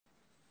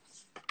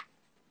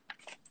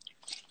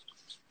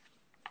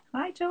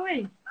Hi,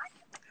 Joy.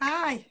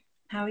 Hi.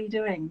 How are you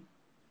doing?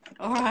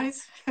 All right.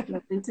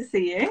 Lovely to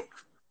see you.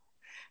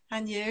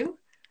 And you?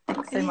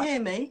 Thanks Can so you much. hear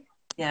me?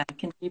 Yeah, I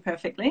can hear you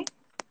perfectly.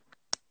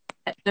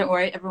 Don't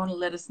worry, everyone will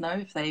let us know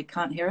if they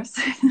can't hear us.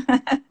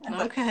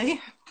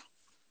 Okay.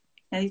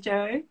 Hey,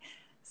 Joe.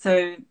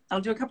 So I'll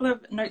do a couple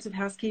of notes of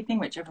housekeeping,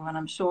 which everyone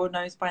I'm sure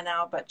knows by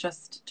now, but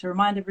just to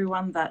remind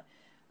everyone that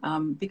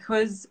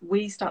because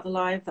we start the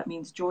live, that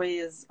means Joy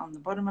is on the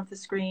bottom of the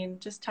screen.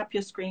 Just tap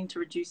your screen to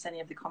reduce any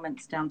of the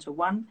comments down to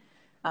one.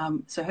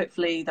 So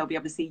hopefully they'll be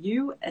able to see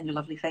you and your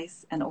lovely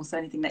face and also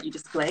anything that you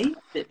display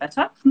a bit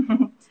better.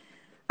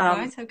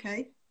 Right,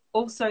 okay.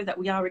 Also that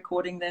we are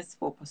recording this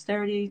for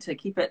posterity to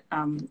keep it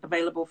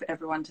available for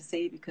everyone to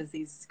see because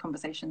these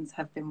conversations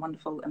have been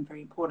wonderful and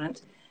very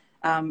important.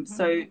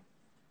 So,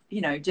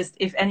 just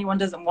if anyone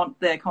doesn't want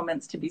their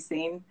comments to be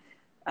seen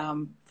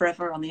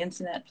forever on the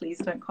internet, please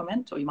don't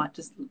comment, or you might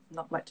just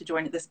not like to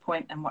join at this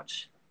point and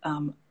watch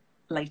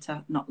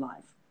later, not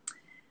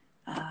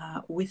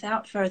live.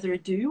 Without further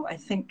ado, I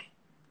think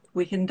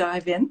we can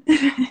dive in.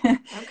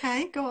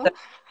 Okay, go on.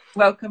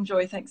 Welcome,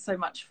 Joy. Thanks so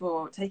much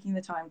for taking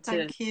the time to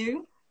Thank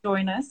you.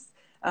 join us.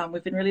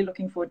 We've been really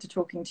looking forward to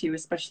talking to you,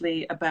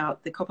 especially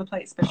about the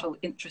Copperplate Special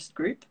Interest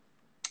Group,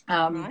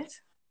 Right.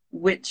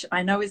 which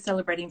I know is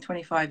celebrating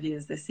 25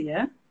 years this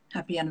year.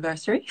 Happy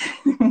anniversary.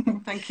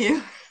 Thank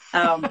you.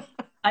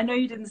 I know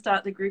you didn't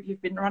start the group.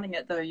 You've been running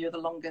it, though. You're the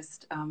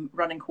longest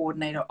running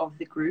coordinator of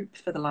the group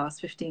for the last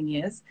 15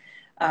 years.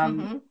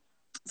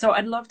 So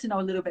I'd love to know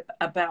a little bit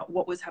about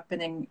what was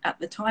happening at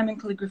the time in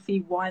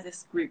calligraphy, why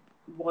this group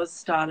was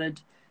started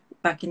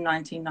back in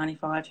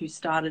 1995, who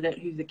started it,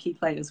 who the key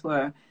players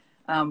were.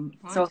 So I'll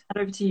Right. hand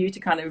over to you to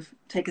kind of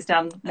take us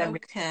down memory.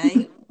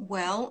 Okay.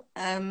 Well,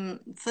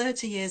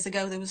 30 years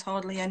ago, there was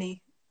hardly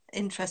any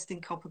interest in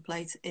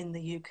copperplate in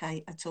the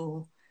UK at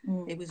all.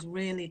 It was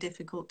really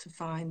difficult to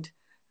find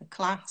a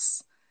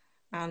class.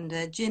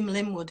 And Jim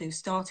Linwood, who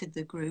started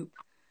the group,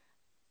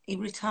 he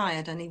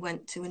retired and he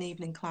went to an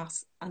evening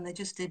class and they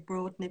just did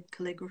broad nib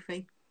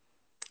calligraphy,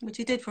 which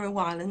he did for a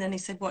while. And then he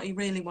said what he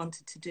really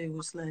wanted to do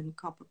was learn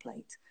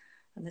copperplate.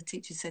 And the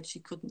teacher said she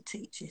couldn't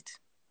teach it.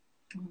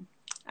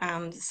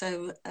 And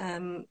so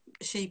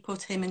she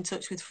put him in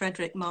touch with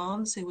Frederick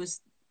Marns, who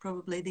was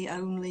probably the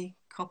only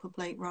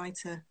copperplate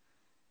writer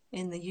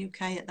in the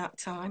UK at that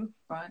time.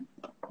 Right,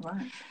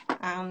 right.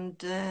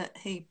 And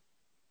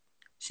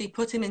she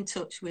put him in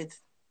touch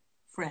with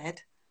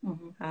Fred.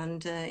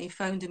 And he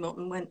phoned him up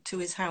and went to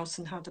his house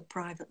and had a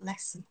private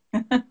lesson.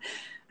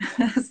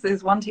 So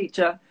there's one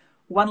teacher,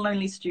 one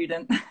lonely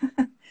student.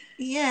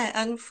 Yeah,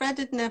 and Fred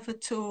had never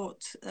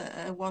taught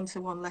a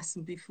one-to-one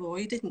lesson before.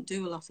 He didn't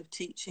do a lot of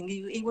teaching.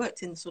 He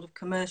worked in sort of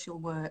commercial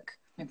work,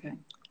 Okay.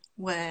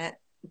 where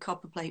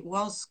copperplate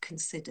was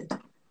considered,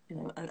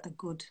 a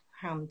good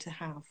hand to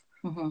have.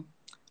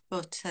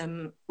 But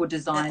for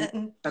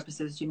design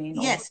purposes, do you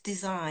mean? Yes,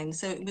 design.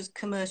 So it was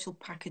commercial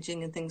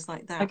packaging and things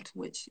like that, Okay.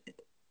 which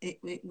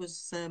it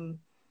was.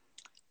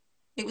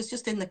 It was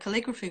just in the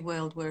calligraphy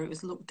world where it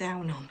was looked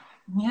down on.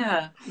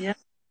 Yeah, yeah.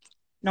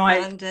 No,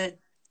 And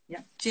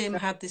yeah. Jim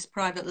had this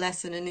private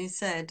lesson and he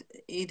said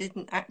he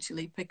didn't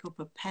actually pick up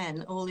a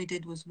pen. All he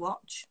did was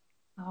watch.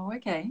 Oh,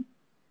 okay.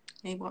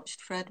 He watched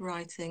Fred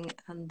writing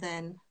and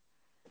then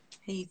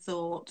he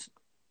thought,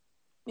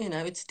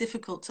 it's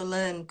difficult to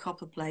learn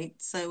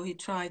copperplate. So he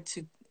tried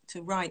to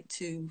write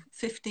to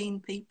 15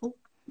 people.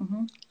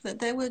 But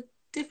there were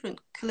different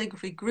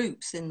calligraphy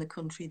groups in the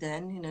country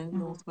then,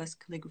 Northwest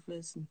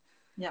calligraphers and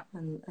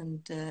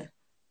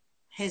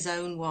his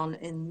own one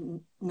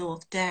in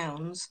North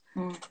Downs.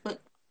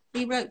 But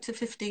he wrote to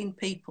 15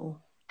 people.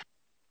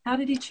 How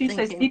did he choose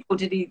those people?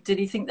 Did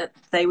he think that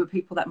they were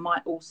people that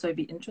might also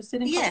be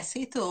interested in copperplate? Yes,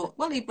 he thought,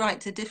 well, he'd write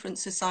to different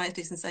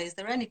societies and say, is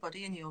there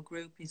anybody in your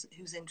group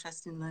who's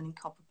interested in learning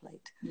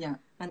copperplate? Yeah.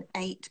 And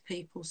 8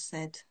 people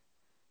said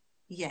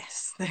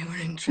yes, they were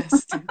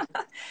interested.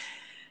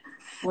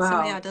 Wow.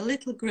 So he had a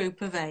little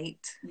group of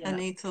 8 Yeah.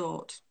 and he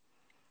thought,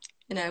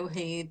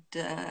 he'd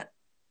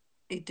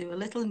do a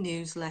little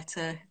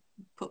newsletter,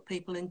 put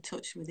people in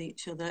touch with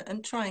each other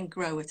and try and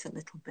grow it a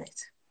little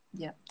bit.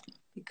 Yeah.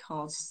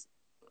 Because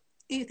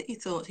he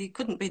thought he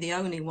couldn't be the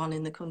only one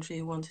in the country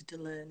who wanted to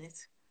learn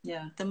it.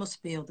 Yeah. There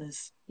must be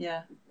others.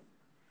 Yeah.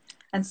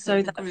 And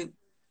so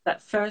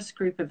that first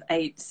group of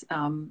 8,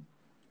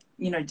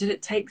 did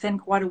it take then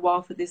quite a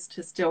while for this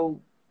to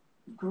still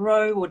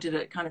grow, or did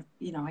it kind of,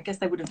 I guess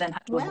they would have then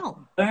had to have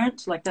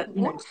learnt like that.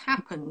 What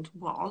happened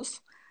was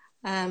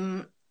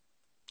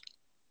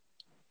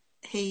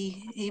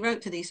he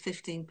wrote to these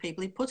 15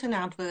 people. He put an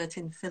advert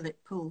in Philip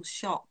Poole's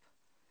shop.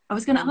 I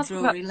was going to ask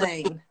Drury about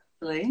Lane.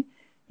 Actually.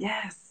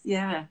 Yes,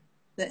 yeah.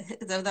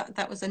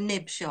 That was a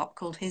nib shop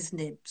called His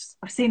Nibs.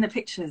 I've seen the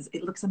pictures.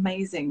 It looks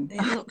amazing.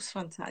 It looks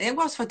fantastic. It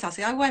was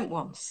fantastic. I went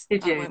once.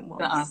 Did you? I went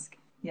once. Ask.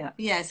 Yeah.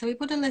 Yeah, so he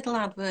put a little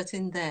advert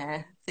in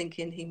there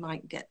thinking he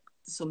might get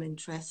some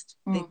interest,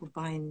 people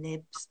buying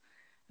nibs.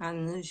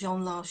 And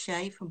Jean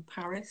Larcher from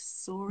Paris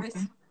saw it.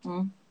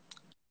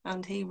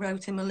 And he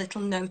wrote him a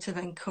little note of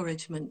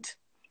encouragement.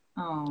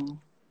 Oh.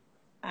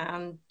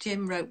 And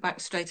Jim wrote back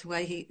straight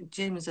away.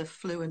 Jim is a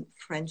fluent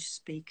French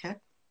speaker.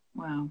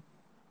 Wow.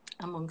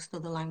 Amongst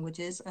other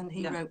languages. And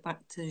he wrote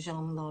back to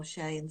Jean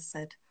Larcher and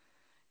said,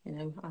 you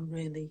know,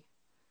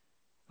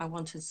 I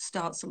want to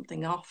start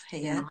something off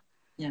here.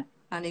 Yeah.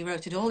 And he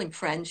wrote it all in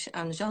French.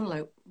 And Jean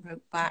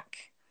wrote back,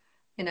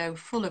 you know,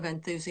 full of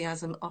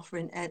enthusiasm,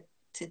 offering Ed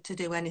to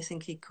do anything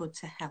he could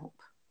to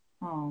help.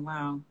 Oh,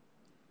 wow.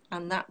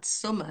 And that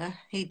summer,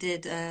 he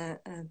did a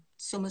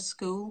summer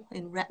school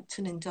in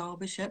Repton in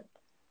Derbyshire,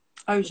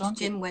 which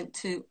Jim went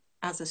to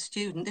as a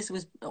student. This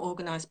was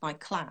organised by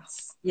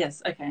class.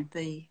 Yes, okay.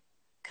 The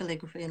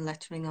Calligraphy and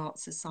Lettering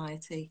Arts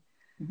Society.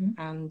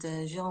 And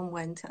Jean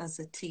went as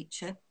a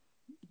teacher.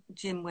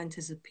 Jim went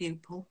as a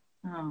pupil.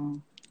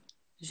 Oh.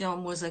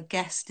 Jean was a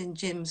guest in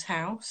Jim's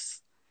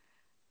house.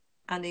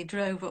 And he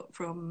drove up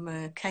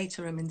from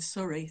Caterham in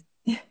Surrey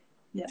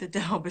to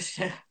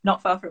Derbyshire.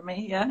 Not far from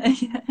me,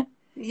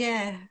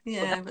 Yeah,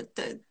 but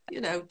you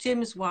know,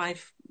 Jim's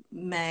wife,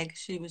 Meg,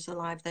 she was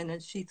alive then,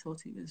 and she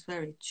thought he was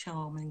very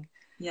charming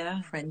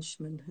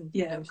Frenchman, and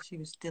you know, she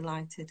was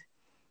delighted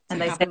to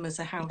have him as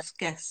a house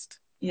guest.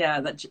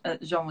 Yeah,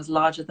 that Jean was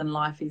larger than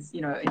life. He's,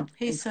 you know,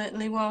 he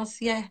certainly was.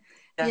 Yeah.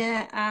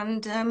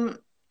 And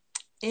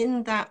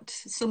in that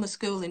summer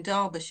school in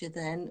Derbyshire,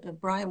 then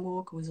Brian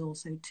Walker was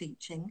also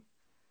teaching,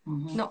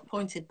 not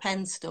pointed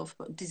pen stuff,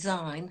 but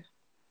design.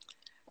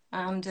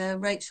 And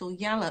Rachel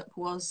Yallop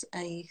was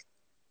a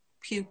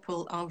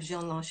pupil of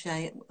Jean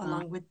Larcher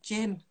along with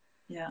Jim.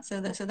 Yeah. So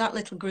that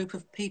little group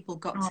of people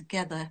got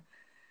together,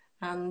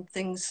 and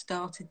things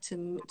started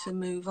to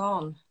move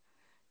on.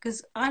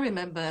 Because I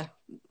remember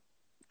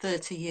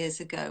 30 years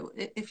ago,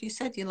 if you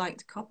said you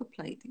liked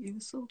copperplate, you were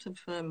sort of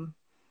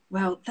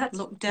that's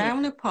looked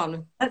down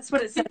upon. That's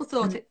what it said. People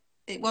thought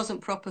it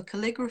wasn't proper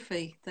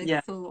calligraphy. They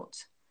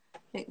thought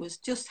it was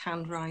just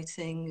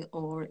handwriting,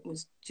 or it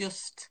was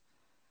just,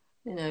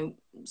 you know,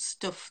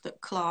 stuff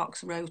that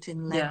clerks wrote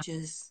in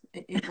ledgers.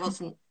 It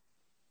wasn't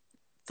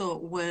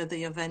thought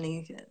worthy of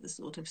any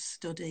sort of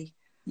study.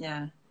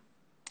 Yeah.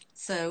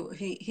 So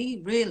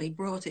he really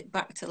brought it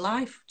back to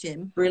life,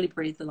 Jim. Really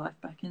breathed the life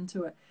back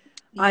into it.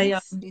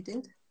 Yes, he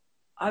did.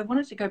 I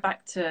wanted to go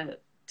back to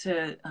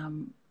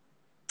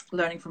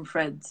learning from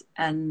Fred,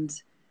 and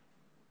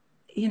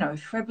you know,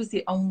 Fred was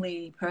the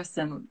only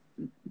person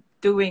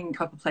doing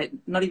copperplate,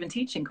 not even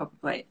teaching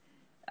copperplate.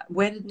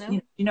 Where did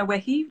you know where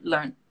he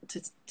learned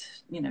to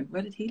you know,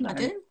 where did he learn?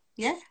 I do.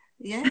 Yeah,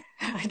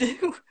 I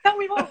do. Tell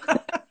me more.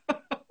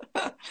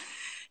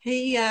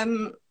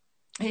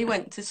 He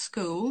went to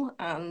school,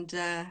 and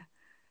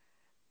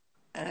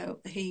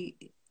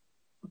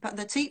but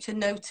the teacher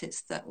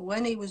noticed that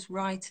when he was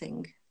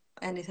writing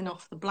anything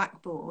off the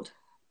blackboard,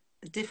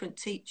 the different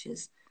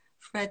teachers,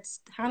 Fred's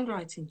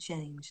handwriting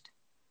changed.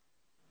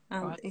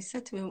 And he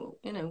said to him,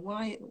 you know,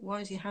 why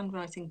is your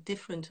handwriting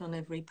different on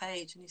every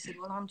page? And he said,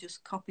 well, I'm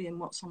just copying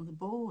what's on the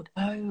board.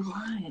 Oh,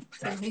 right.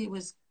 So he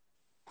was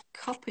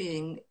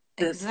copying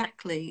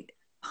exactly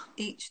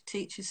each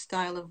teacher's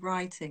style of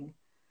writing.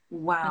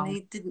 Wow.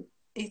 And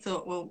he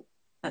thought, well,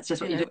 that's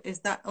just what you do. Is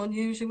that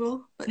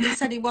unusual? But he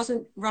said he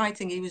wasn't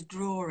writing, he was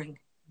drawing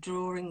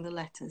the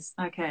letters.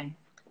 Okay.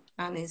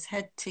 And his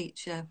head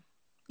teacher,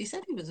 he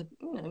said he was,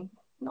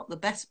 not the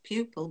best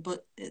pupil,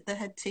 but the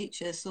head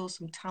teacher saw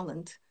some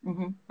talent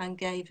and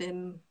gave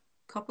him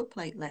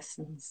copperplate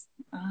lessons.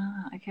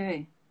 Ah,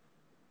 okay.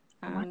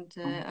 And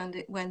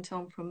it went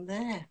on from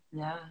there.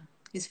 Yeah.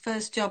 His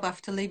first job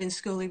after leaving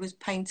school, he was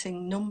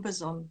painting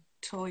numbers on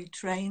toy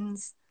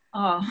trains.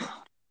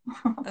 Oh.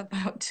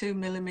 About 2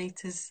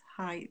 millimeters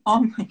height.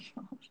 Oh my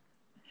God.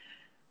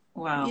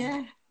 Wow.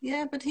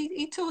 Yeah, but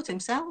he taught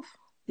himself.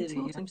 Did he?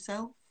 Taught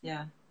himself.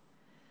 Yeah.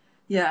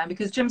 Yeah,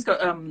 because Jim's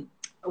got a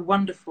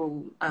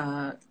wonderful,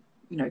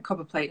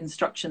 copperplate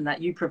instruction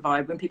that you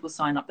provide. When people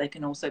sign up, they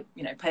can also,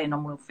 pay a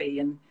nominal fee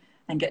and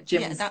get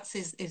Jim's. Yeah, that's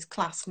his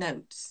class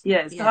notes.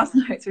 Yeah, his class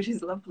notes, which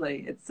is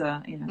lovely. It's,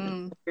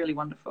 it's really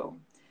wonderful.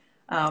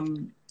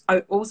 I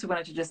also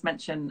wanted to just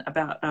mention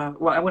about, I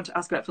want to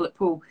ask about Philip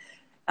Poole.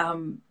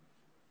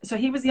 So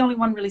he was the only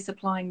one really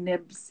supplying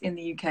nibs in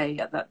the UK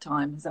at that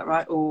time, is that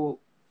right? Or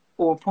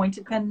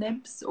pointed pen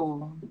nibs,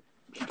 or?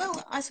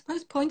 Well, I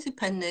suppose pointed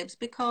pen nibs,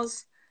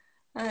 because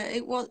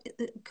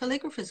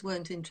calligraphers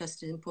weren't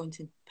interested in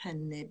pointed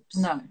pen nibs.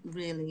 No,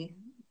 really,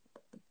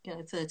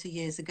 30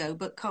 years ago.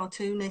 But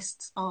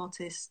cartoonists,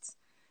 artists,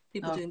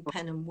 people doing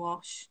pen and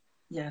wash,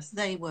 yes,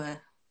 they were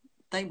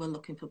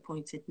looking for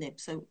pointed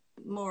nibs. So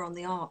more on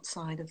the art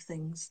side of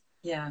things.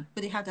 Yeah.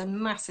 But he had a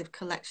massive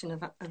collection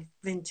of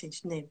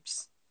vintage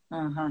nibs.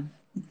 And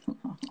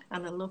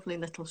a lovely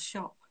little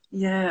shop.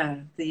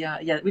 Yeah,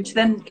 which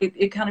then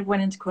it kind of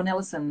went into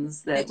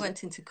Cornelison's. It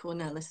went into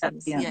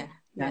Cornelison's, yeah.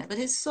 But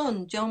his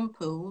son, John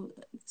Poole,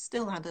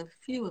 still had a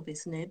few of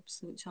his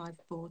nibs, which I've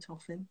bought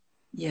off him.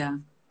 Yeah.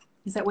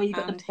 Is that where you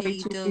got the Perry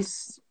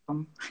 227s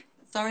from?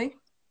 Sorry?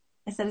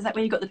 I said, is that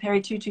where you got the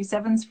Perry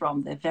 227s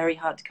from? They're very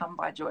hard to come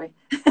by, Joy.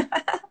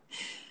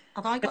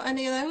 Have I got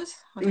any of those?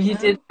 I don't You know.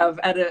 did have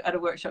at a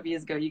workshop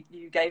years ago.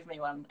 You gave me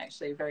one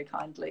actually very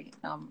kindly.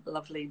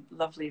 Lovely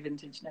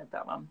vintage nib,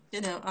 that one.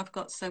 You know, I've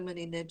got so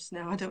many nibs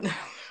now. I don't know.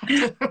 I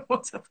don't know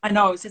what. I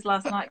know. It was just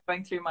last night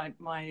going through my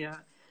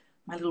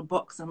little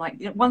box. I'm like,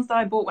 ones that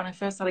I bought when I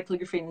first started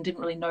calligraphy and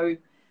didn't really know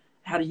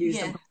how to use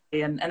them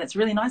properly. And it's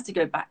really nice to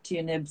go back to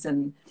your nibs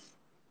and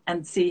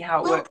see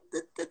how it works.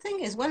 The thing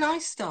is, when I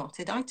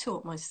started, I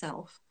taught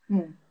myself,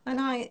 and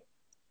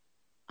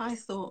I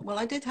thought, well,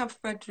 I did have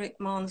Frederick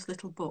Marns'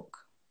 little book.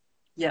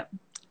 Yeah.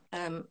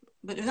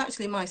 But it was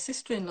actually my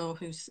sister-in-law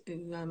who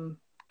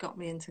got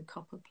me into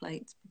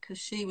copperplate, because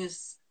she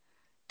was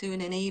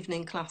doing an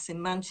evening class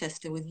in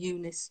Manchester with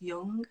Eunice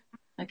Young.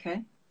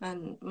 Okay.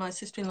 And my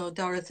sister-in-law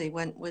Dorothy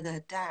went with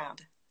her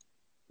dad,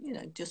 you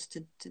know, just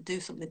to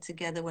do something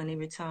together when he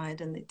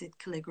retired, and they did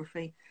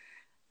calligraphy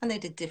and they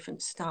did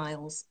different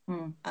styles.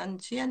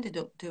 And she ended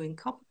up doing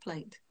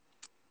copperplate.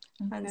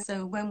 Okay. And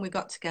so when we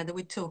got together,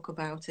 we'd talk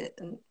about it,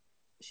 and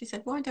she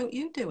said, why don't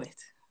you do it?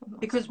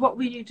 Because what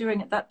were you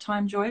doing at that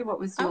time, Joy? What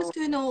was your... I was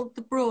doing all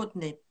the broad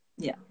nib.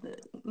 Yeah.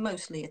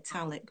 Mostly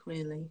italic,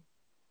 really.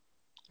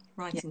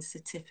 Writing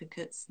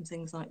certificates and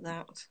things like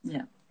that.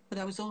 Yeah. But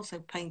I was also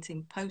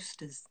painting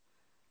posters.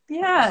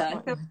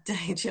 Yeah. Like my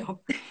day job.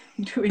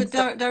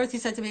 But Dorothy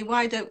said to me,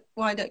 why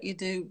don't you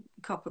do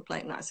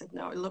copperplate? And I said,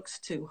 no, it looks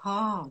too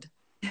hard.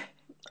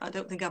 I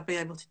don't think I'd be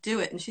able to do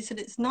it. And she said,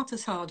 it's not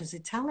as hard as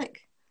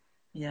italic.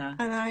 Yeah.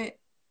 And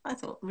I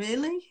thought,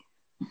 really?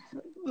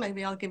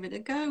 Maybe I'll give it a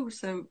go.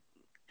 So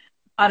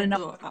I don't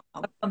know.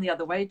 I've gone the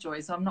other way, Joy,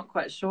 so I'm not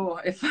quite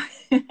sure if I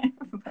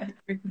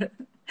agree with it.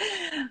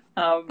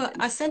 But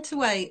I sent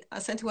away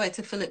to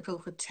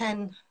Philippeville for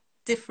 10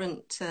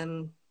 different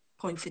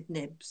pointed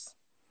nibs,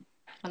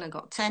 and I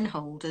got 10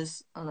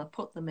 holders, and I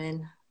put them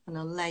in and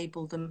I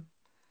labelled them,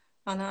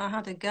 and I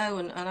had a go,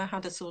 and I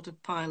had a sort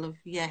of pile of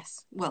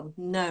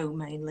no,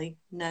 mainly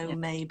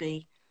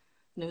maybe.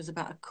 And there was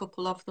about a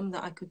couple of them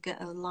that I could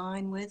get a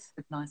line with.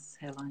 A nice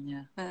hairline,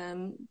 yeah.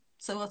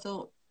 So I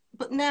thought,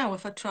 but now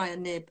if I try a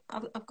nib,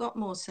 I've got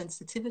more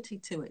sensitivity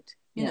to it.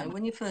 You know,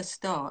 when you first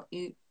start,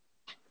 you're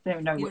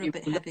a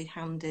bit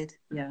heavy-handed.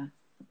 Yeah.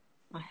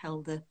 I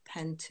held the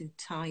pen too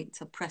tight.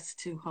 I pressed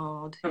too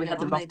hard. I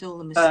made all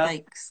the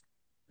mistakes.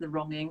 The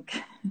wrong ink.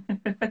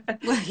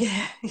 Well,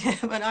 yeah.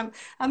 But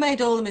I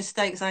made all the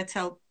mistakes. I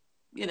tell,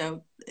 you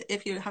know,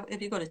 if you've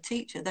got a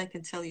teacher, they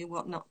can tell you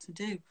what not to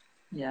do.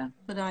 Yeah.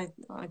 But I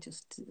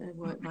just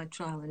worked by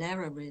trial and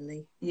error,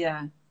 really.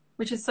 Yeah,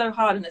 which is so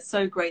hard, and it's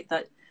so great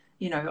that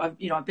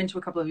I've been to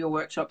a couple of your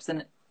workshops,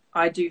 and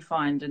I do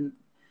find, and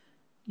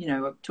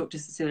I've talked to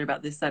Cecilia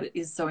about this, that it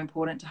is so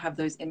important to have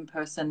those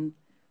in-person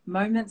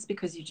moments,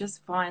 because you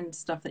just find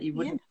stuff that you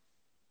wouldn't,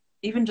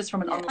 even just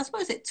from an online... I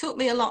suppose it took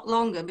me a lot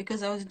longer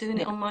because I was doing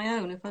it on my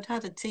own. If I'd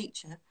had a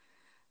teacher,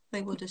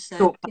 they would have said,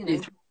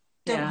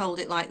 don't hold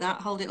it like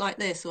that, hold it like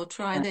this, or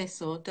try this,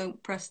 or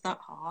don't press that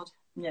hard.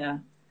 Yeah,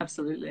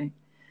 absolutely.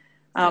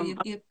 So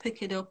you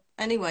pick it up.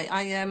 Anyway,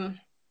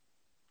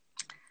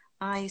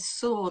 I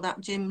saw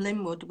that Jim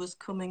Linwood was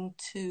coming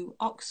to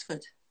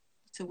Oxford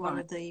to one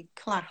of the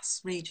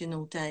class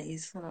regional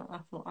days, and I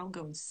thought, I'll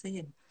go and see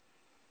him.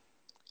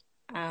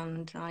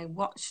 And I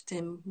watched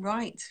him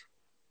write,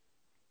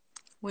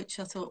 which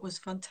I thought was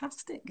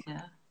fantastic.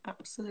 Yeah.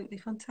 Absolutely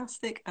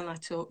fantastic. And I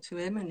talked to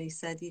him, and he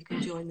said, you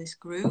can join this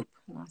group.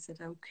 And I said,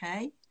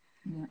 okay.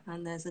 Yeah.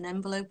 And there's an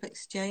envelope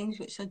exchange,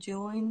 which I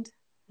joined.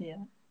 Yeah.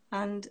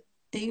 And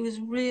he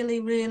was really,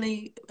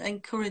 really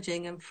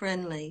encouraging and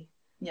friendly.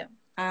 Yeah.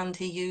 And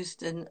he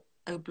used an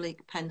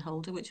oblique pen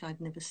holder, which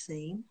I'd never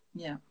seen.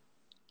 Yeah.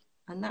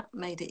 And that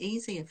made it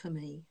easier for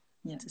me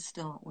to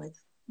start with.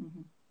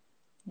 Mm-hmm.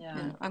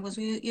 Yeah. I was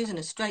using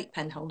a straight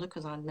pen holder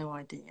because I had no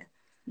idea.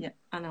 Yeah.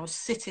 And I was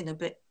sitting a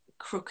bit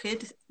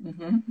crooked,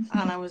 mm-hmm.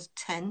 and I was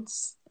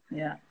tense.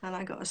 Yeah. And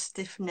I got a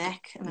stiff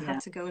neck, and I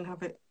had to go and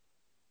have it,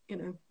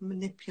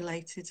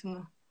 manipulated.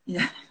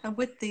 And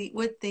with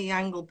the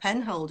angle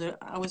pen holder,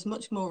 I was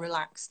much more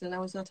relaxed, and I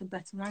was at a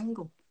better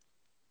angle.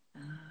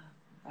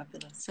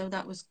 Fabulous. So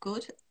that was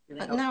good.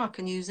 Really but now I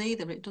can use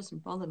either. It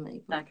doesn't bother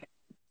me. But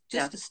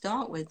just to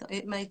start with,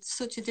 it made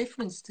such a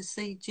difference to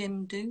see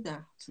Jim do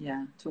that.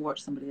 Yeah, to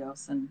watch somebody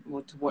else to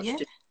watch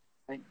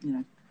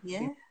Jim,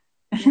 Yeah,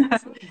 it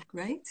was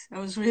great. I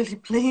was really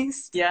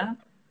pleased. Yeah.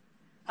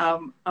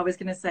 I was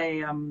going to say,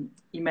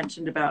 you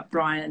mentioned about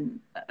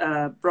Brian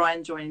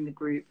joining the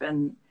group,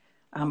 and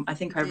I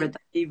think I read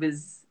that he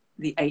was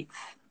the eighth.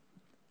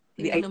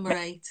 He was number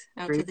 8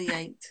 out of the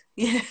 8.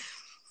 Yeah.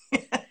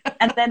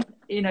 And then,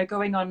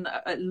 going on,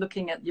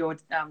 looking at your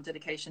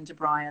dedication to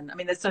Brian, I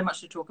mean, there's so much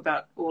to talk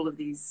about all of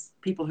these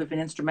people who've been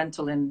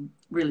instrumental in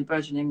really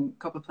burgeoning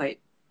copperplate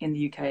in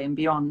the UK and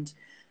beyond.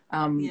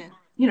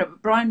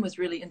 Brian was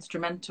really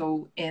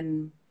instrumental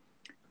in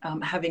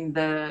having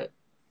the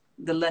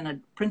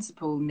Leonard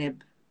principal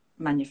nib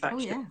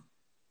manufactured.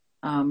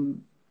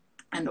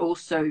 And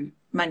also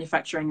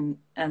manufacturing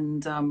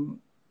and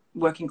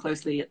working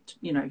closely at,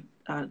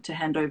 to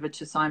hand over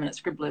to Simon at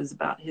Scribblers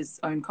about his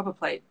own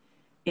copperplate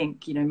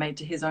ink, made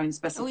to his own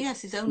specification. Oh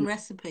yes, his own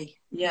recipe.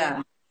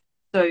 Yeah.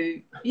 So,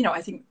 you know,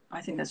 I think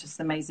that's just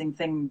an amazing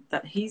thing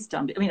that he's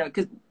done. You know,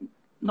 because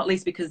not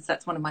least because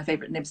that's one of my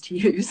favorite nibs to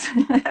use.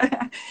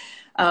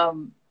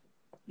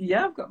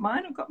 Yeah, I've got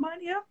mine.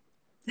 Yeah.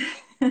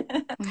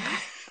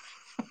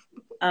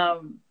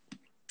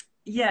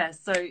 Yeah.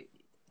 So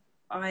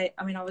I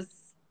mean,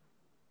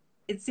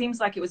 it seems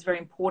like it was very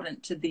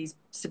important to these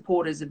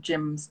supporters of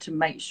Jim's to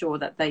make sure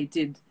that they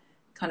did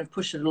kind of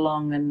push it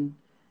along and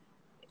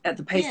at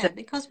the pace. Yeah,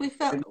 because we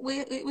felt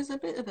it was a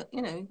bit of a,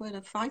 you know, we had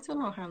a fight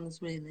on our hands,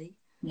 really.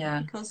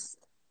 Yeah. Because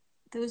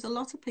there was a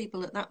lot of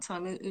people at that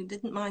time who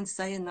didn't mind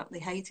saying that they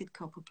hated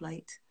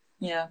Copperplate.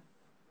 Yeah.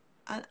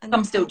 And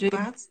some still do.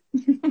 Bad.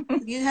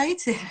 You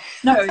hate it?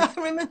 No. I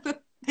remember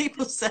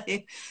people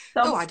saying,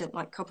 "Oh, I don't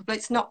like Copperplate.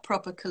 It's not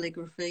proper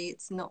calligraphy.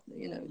 It's not,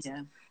 you know, it's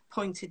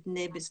pointed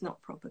nib. It's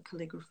not proper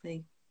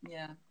calligraphy."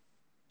 Yeah.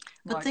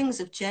 But things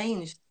have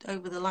changed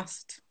over the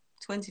last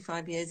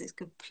 25 years. It's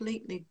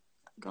completely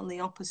gone the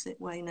opposite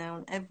way now,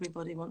 and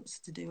everybody wants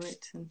to do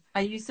it. And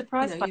are you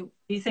surprised? Do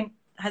you think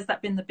has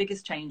that been the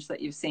biggest change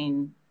that you've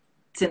seen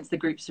since the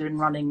groups are in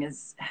running?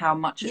 Is how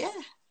much?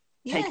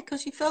 Yeah,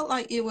 because you felt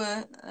like you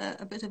were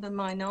a bit of a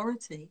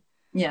minority.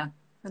 Yeah.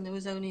 And there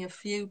was only a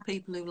few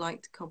people who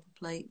liked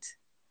Copperplate.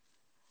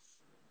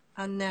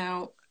 And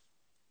now,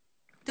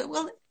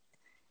 well,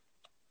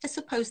 I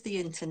suppose the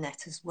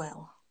internet as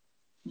well.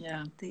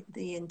 Yeah.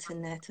 The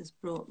internet has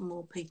brought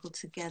more people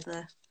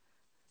together.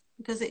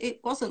 Because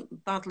it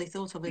wasn't badly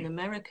thought of in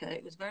America.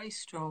 It was very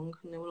strong.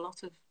 And there were a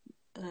lot of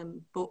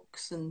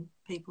books and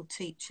people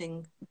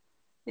teaching.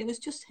 It was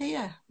just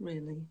here,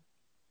 really.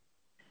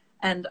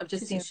 And I've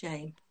just seen a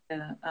shame.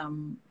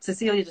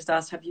 Cecilia just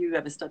asked, have you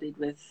ever studied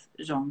with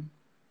Jean?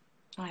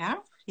 I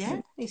have, yeah.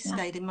 He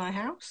stayed in my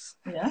house.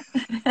 Yeah.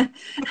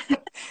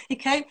 He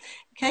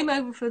came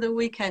over for the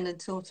weekend and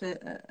taught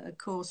a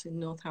course in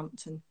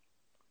Northampton.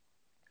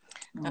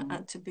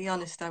 And to be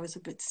honest, I was a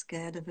bit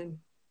scared of him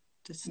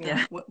to start.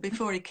 Yeah.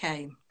 Before he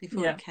came,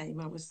 I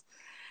was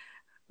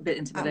a bit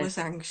intimidated. I was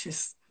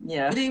anxious.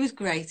 Yeah. But he was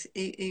great.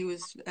 He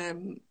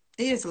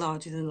is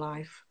larger than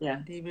life.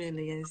 Yeah. He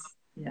really is.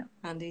 Yeah.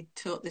 And he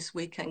taught this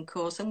weekend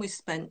course, and we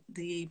spent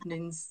the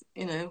evenings,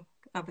 you know,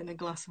 having a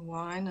glass of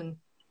wine and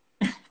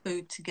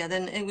food together.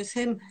 And it was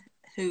him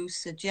who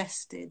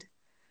suggested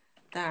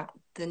that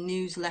the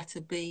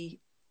newsletter be,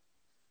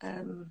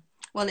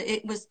 well,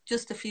 it was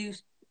just a few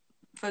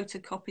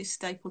photocopies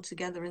stapled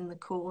together in the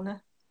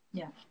corner.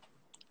 Yeah.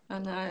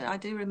 And I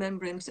do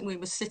remember him, we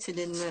were sitting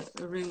in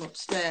the room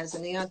upstairs,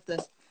 and he had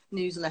the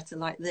newsletter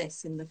like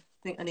this in the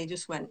thing, and he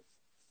just went,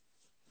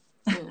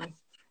 you know,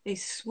 he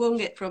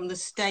swung it from the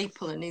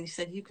staple and he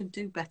said, "You can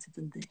do better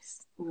than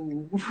this."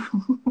 Ooh.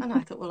 And I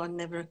thought, well, it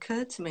never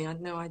occurred to me. I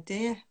had no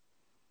idea.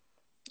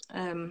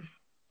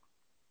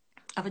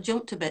 I've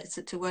jumped a bit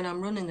to when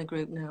I'm running the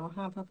group now.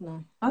 I have, haven't I?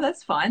 Oh,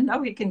 that's fine. Now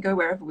we can go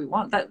wherever we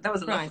want. That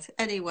was right.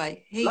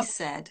 Anyway, he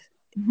said,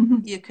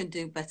 "You can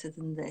do better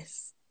than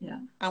this."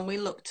 Yeah. And we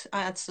looked.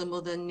 I had some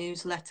other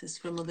newsletters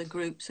from other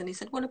groups, and he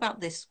said, "What about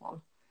this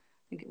one?"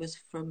 I think it was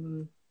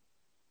from.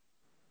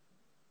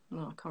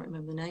 I can't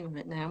remember the name of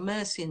it now.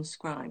 Mercy and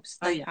Scribes.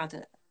 They had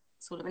a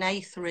sort of an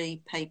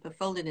A3 paper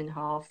folded in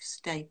half,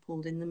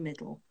 stapled in the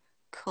middle,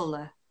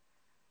 colour.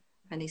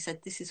 And he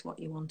said, "This is what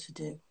you want to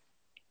do."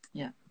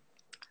 Yeah.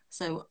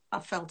 So I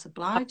felt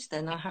obliged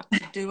then. I had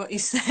to do what he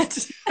said.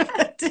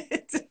 I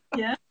did.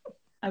 Yeah,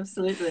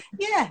 absolutely.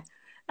 Yeah.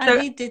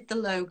 And he did the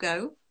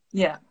logo.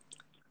 Yeah.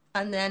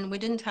 And then we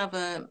didn't have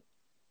the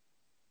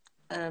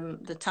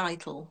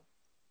title.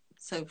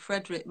 So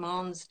Frederick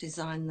Marns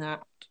designed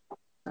that.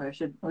 Oh,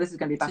 this is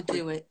going to be backwards. To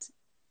do it.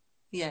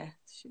 Yeah,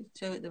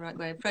 show it the right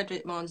way.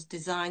 Frederick Marns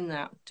designed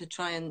that to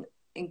try and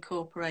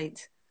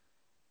incorporate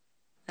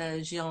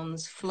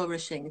Jean's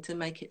flourishing to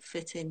make it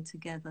fit in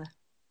together.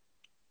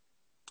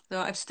 So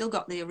I've still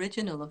got the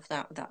original of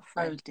that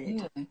Fred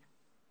did. And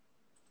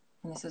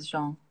this is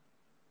Jean.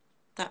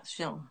 That's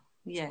Jean,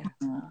 yeah.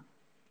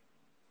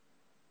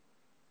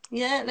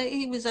 Yeah,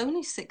 he was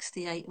only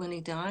 68 when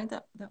he died.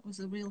 That was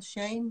a real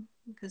shame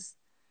because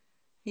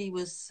he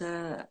was...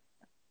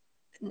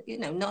 you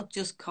know, not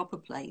just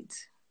copperplate,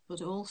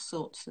 but all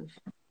sorts of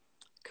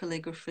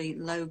calligraphy,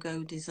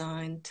 logo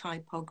design,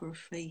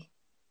 typography.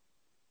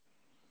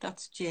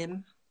 That's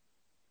Jim.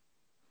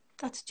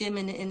 That's Jim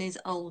in his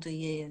older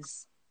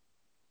years.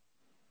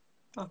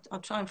 I'll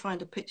try and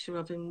find a picture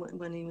of him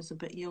when he was a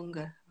bit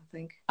younger, I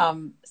think.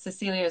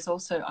 Cecilia is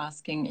also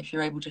asking if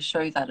you're able to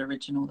show that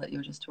original that you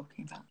were just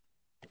talking about.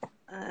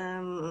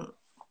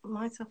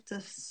 Might have to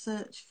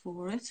search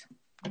for it.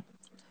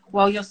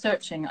 While you're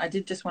searching, I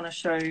did just want to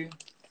show...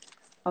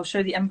 I'll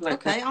show the envelope.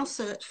 Okay, I'll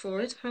search for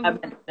it. I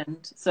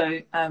mentioned. So,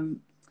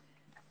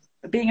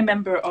 being a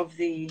member of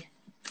the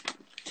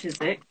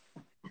CSIG,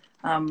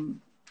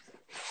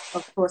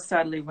 of course,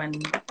 sadly,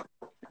 when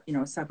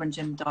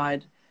Jim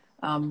died,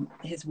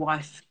 his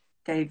wife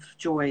gave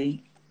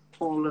Joy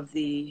all of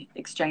the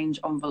exchange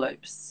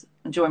envelopes.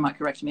 And Joy might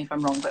correct me if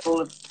I'm wrong, but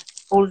all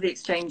of the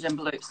exchange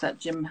envelopes that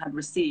Jim had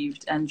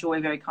received, and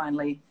Joy very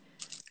kindly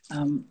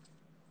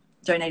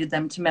donated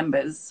them to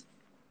members.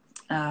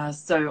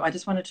 So I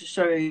just wanted to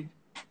show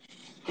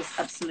this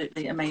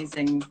absolutely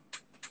amazing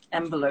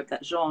envelope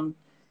that Jean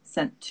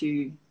sent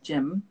to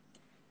Jim.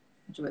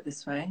 I'll do it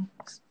this way.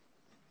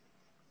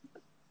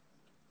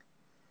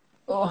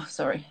 Oh,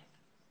 sorry.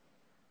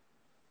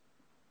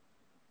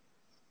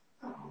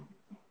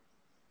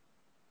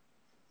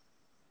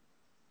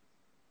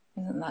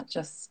 Isn't that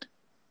just,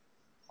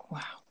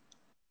 wow.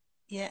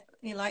 Yeah,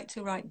 he liked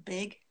to write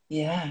big.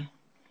 Yeah.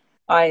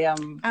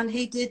 And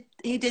he did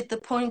the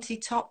pointy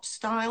top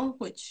style,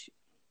 which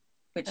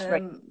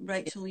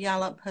Rachel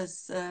Yallop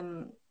has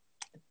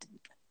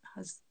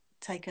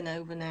taken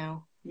over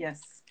now.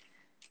 Yes.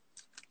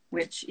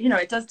 Which, you know,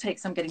 it does take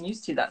some getting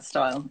used to, that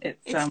style.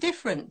 It's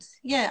different.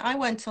 Yeah, I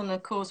went on a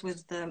course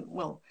with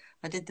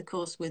I did the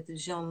course with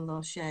Jean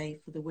Larcher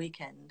for the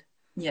weekend.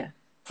 Yeah.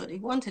 But he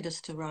wanted us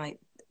to write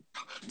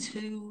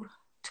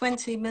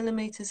 20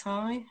 millimeters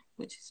high,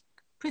 which is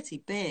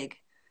pretty big.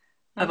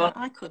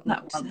 I couldn't.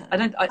 That one.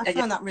 I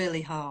found that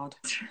really hard.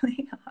 It's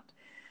really hard.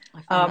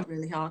 I found that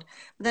really hard.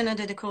 But then I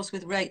did a course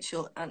with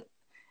Rachel, and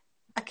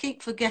I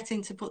keep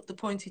forgetting to put the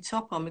pointy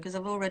top on because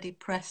I've already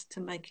pressed to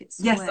make it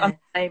square. Yes, I'm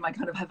the same. I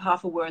kind of have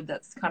half a word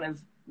that's kind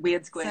of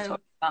weird square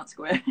top, not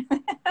square.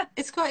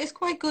 it's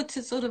quite good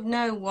to sort of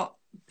know what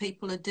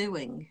people are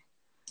doing.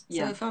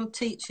 Yeah. So if I'm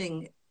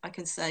teaching, I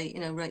can say, you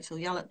know, Rachel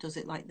Yallop does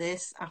it like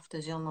this after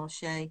Jean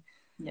Larcher.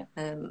 Yeah.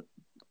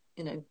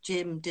 You know,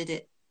 Jim did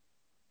it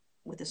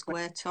with a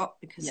square top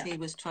because he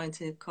was trying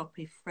to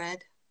copy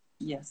Fred.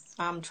 Yes.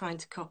 I'm trying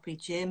to copy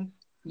Jim.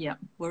 Yeah.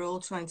 We're all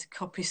trying to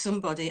copy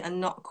somebody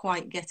and not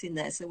quite getting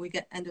there. So we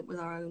end up with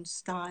our own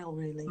style,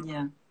 really.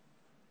 Yeah.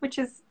 Which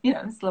is, you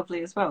know, it's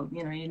lovely as well.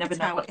 You know, you never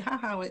know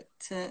how it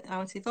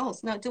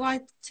evolves. Now, do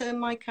I turn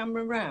my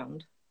camera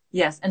around?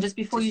 Yes. And just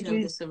before you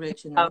do this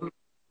original,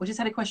 we just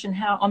had a question.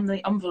 How on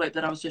the envelope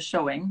that I was just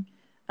showing,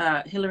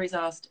 Hillary's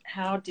asked,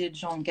 how did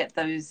Jean get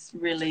those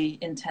really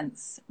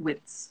intense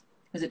widths?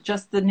 Was it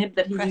just the nib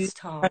that he used?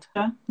 Hard.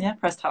 Yeah,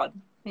 pressed hard.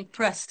 He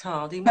pressed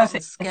hard. He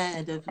wasn't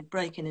scared of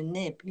breaking a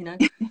nib, you know.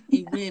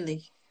 He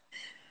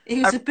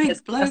was a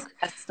big bloke.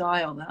 That's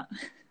style, that.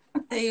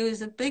 He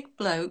was a big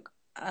bloke,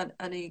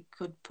 and he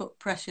could put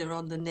pressure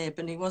on the nib,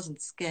 and he wasn't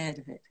scared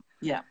of it.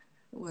 Yeah.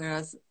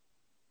 Whereas,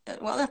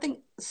 well, I think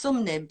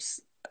some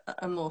nibs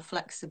are more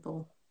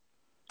flexible,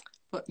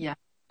 but yeah,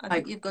 I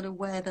think you've got to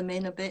wear them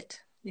in a bit.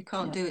 You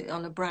can't do it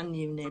on a brand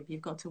new nib.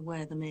 You've got to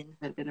wear them in.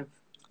 A bit of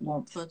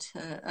warmth. But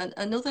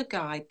another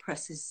guy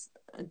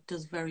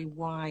does very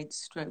wide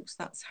strokes.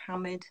 That's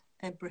Hamid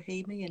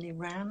Ebrahimi in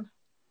Iran.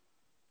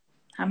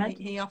 Hamid?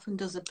 He often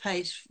does a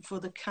page for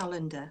the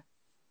calendar.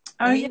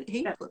 Oh,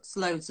 he puts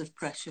loads of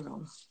pressure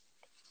on.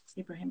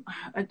 Ibrahim.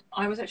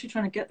 I was actually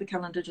trying to get the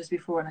calendar just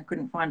before and I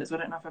couldn't find it, so I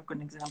don't know if I've got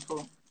an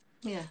example.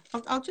 Yeah,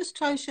 I'll just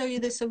try and show you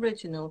this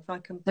original if I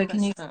can press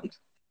that.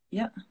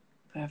 Yeah,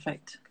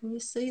 perfect. Can you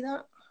see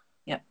that?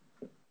 Yeah.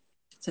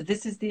 So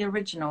this is the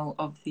original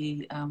of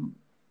the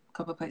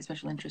Copperplate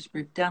Special Interest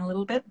Group. Down a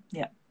little bit.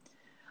 Yeah.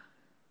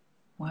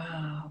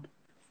 Wow.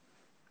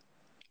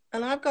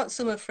 And I've got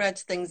some of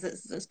Fred's things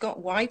that's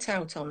got white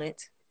out on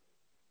it.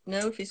 You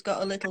know, if he's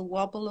got a little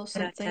wobble or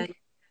something. Yeah.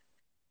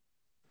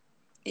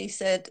 He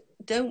said,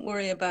 don't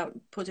worry about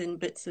putting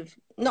bits of,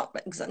 not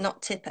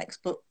Tipex,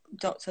 but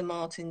Dr.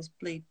 Martin's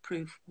bleed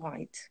proof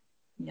white.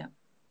 Yeah.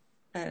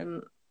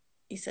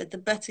 He said, the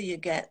better you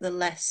get, the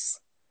less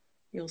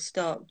you'll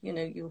start, you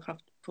know, you'll have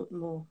to put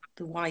more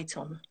the white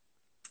on.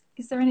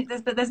 Is there any,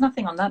 there's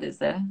nothing on that, is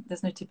there?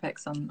 There's no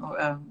Tipex on,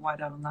 or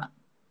white out on that?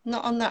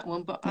 Not on that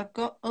one, but I've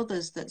got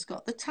others that's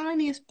got the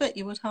tiniest bit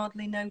you would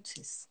hardly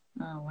notice.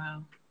 Oh,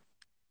 wow.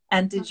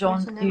 And did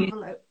Jean use,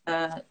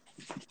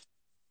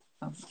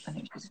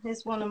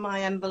 here's one of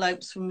my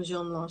envelopes from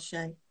Jean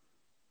Larcher.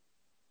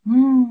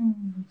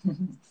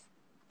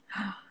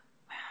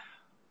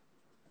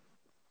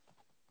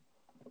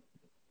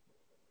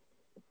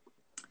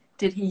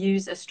 Did he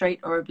use a straight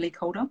or oblique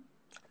holder?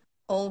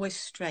 Always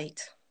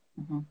straight.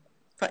 Mm-hmm. In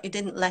fact, he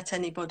didn't let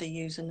anybody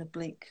use an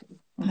oblique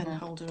pen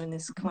holder in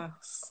his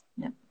class.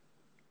 Yeah.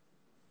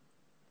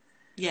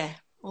 Yeah,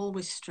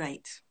 always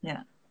straight.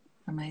 Yeah,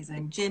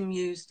 amazing. Jim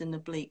used an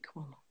oblique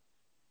one.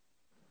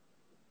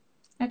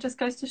 It just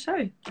goes to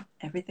show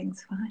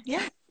everything's fine.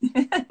 Yeah.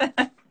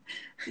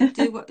 You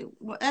do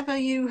whatever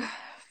you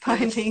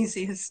find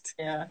easiest.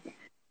 Yeah.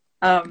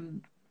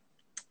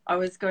 I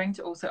was going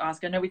to also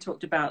ask, I know we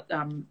talked about,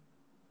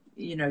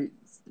 you know,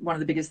 one of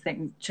the biggest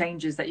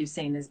changes that you've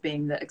seen is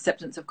being the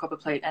acceptance of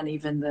copperplate and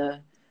even the,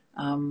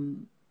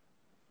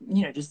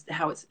 you know, just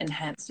how it's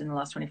enhanced in the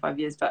last 25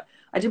 years. But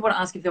I did want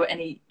to ask if there were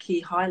any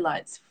key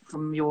highlights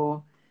from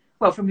your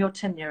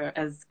tenure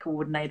as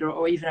coordinator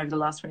or even over the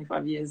last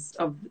 25 years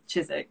of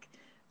CSIG,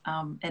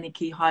 any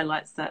key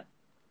highlights that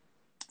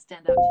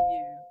stand out to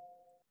you?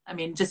 I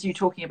mean, just you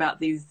talking about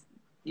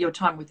your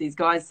time with these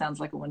guys sounds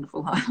like a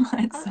wonderful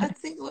highlight. So. I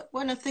think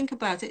when I think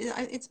about it,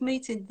 it's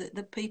meeting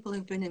the people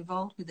who've been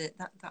involved with it.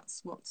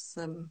 That's what's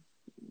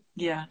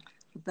the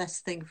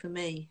best thing for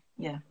me.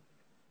 Yeah.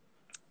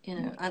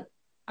 You know,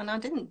 and I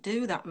didn't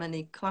do that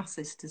many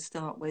classes to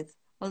start with,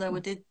 although I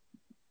did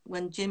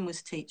when Jim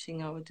was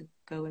teaching, I would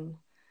go and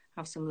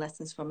have some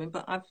lessons from him.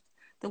 But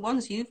the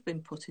ones you've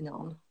been putting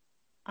on,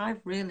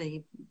 I've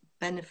really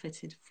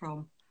benefited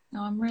from.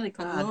 Oh, I'm really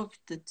glad. I loved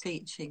the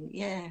teaching.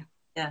 Yeah.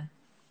 Yeah.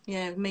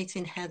 Yeah,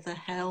 meeting Heather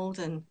Held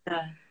and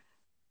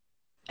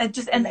and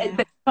just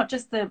but not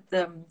just the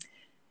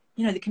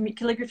you know, the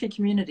calligraphy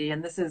community,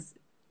 and this is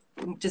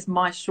just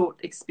my short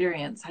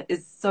experience,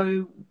 is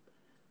so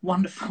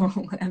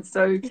wonderful. And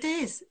so it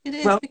is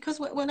because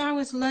when I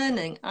was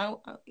learning,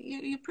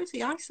 you're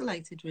pretty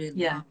isolated, really.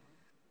 Yeah.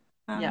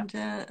 And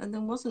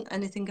there wasn't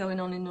anything going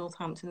on in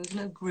Northampton. There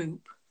was no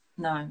group.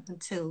 No.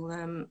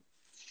 Until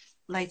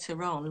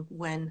later on,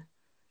 when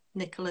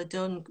Nicola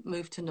Dunn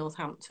moved to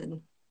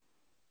Northampton,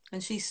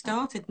 and she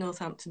started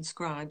Northampton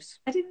Scribes.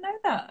 I didn't know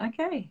that.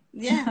 Okay.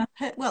 Yeah.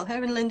 her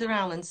and Linda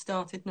Allen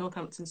started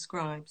Northampton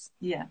Scribes.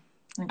 Yeah.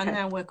 Okay. And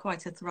now we're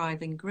quite a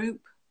thriving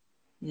group.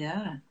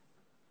 Yeah.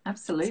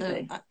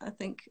 Absolutely. So I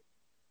think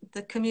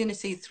the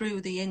community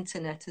through the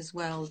internet as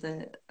well,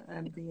 the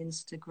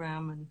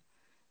Instagram and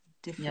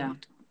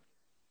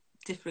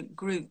different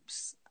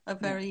groups are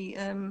very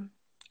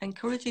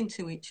encouraging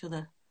to each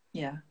other.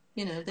 Yeah.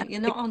 You know, that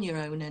you're not on your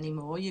own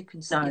anymore. You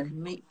can you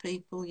can meet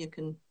people, you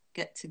can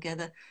get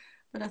together.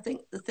 But I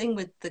think the thing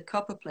with the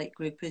Copperplate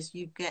group is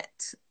you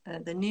get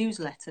the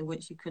newsletter,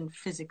 which you can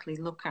physically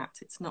look at.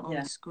 It's not on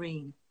the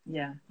screen.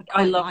 Yeah.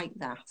 I like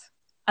that.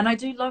 And I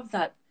do love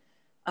that.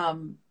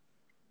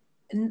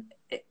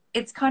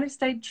 It's kind of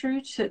stayed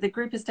true to, the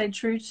group has stayed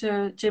true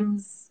to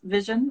Jim's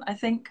vision, I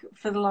think,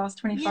 for the last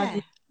 25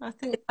 years. I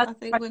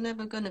think we're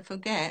never going to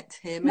forget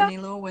him, and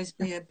he'll always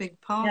be a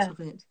big part of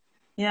it.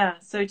 Yeah,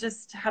 so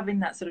just having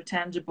that sort of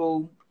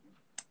tangible,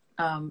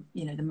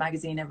 you know, the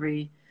magazine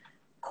every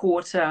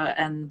quarter,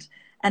 and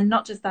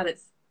not just that,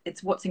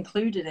 it's what's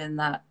included in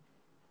that.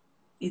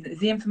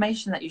 The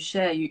information that you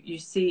share, you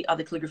see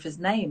other calligraphers'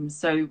 names,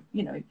 so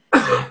you know,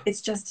 it's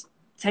just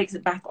takes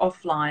it back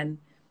offline.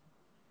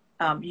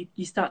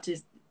 You start to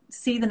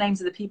see the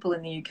names of the people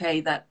in the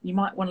UK that you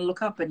might want to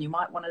look up and you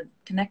might want to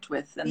connect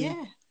with,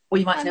 and or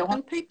you might say,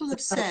 and people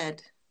have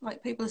said,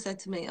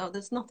 to me, oh,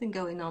 there's nothing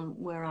going on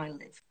where I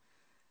live.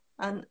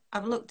 And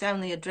I've looked down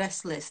the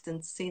address list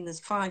and seen there's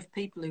 5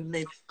 people who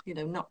live, you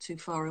know, not too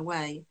far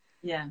away.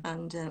 Yeah.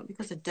 And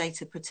because of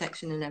data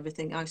protection and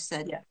everything, I've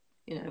said,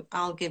 you know,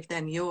 I'll give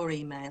them your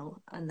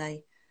email, and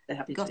they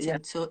got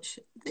in touch.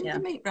 Then you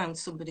meet round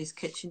somebody's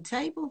kitchen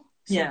table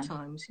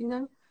sometimes, you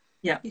know.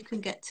 Yeah. You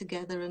can get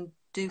together and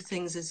do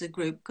things as a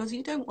group, because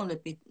you don't want to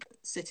be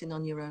sitting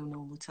on your own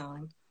all the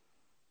time.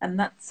 And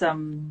that's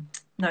no,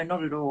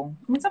 not at all.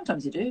 I mean,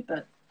 sometimes you do,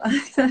 but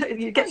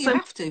you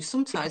have to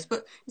sometimes.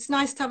 But it's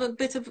nice to have a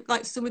bit of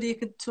like somebody you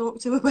could talk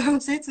to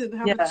about it and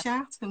have a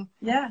chat and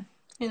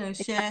you know,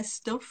 share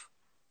stuff.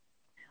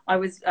 I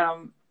was,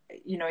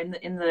 you know, in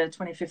the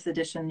 25th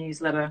edition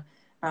newsletter,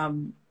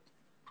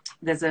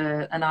 there's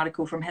an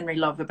article from Henry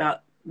Love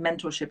about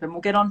mentorship, and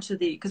we'll get on to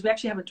because we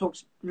actually haven't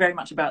talked very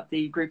much about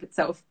the group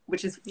itself,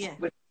 which is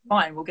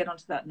fine. We'll get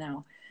onto that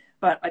now.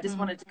 But I just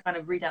wanted to kind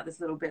of read out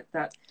this little bit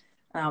that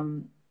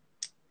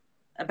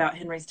about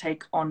Henry's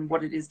take on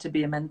what it is to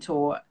be a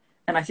mentor,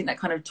 and I think that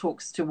kind of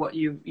talks to what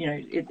you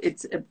know.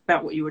 It's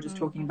about what you were just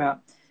talking about.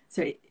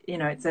 So you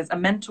know, it says a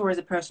mentor is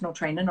a personal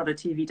trainer, not a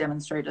TV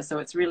demonstrator. So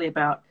it's really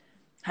about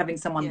having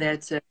someone there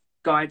to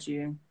guide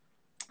you.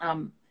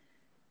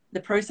 The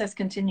process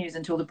continues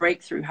until the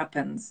breakthrough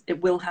happens. It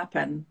will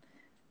happen.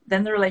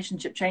 Then the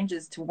relationship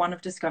changes to one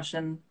of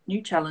discussion,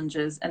 new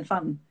challenges, and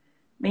fun.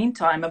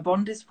 Meantime, a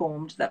bond is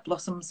formed that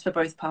blossoms for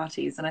both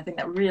parties. And I think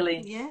that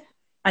really,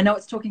 I know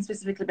it's talking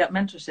specifically about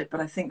mentorship, but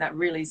I think that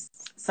really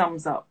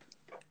sums up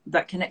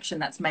that connection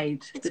that's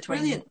made. It's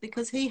brilliant,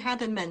 because he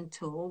had a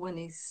mentor when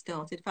he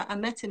started. In fact, I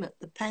met him at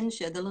the Pen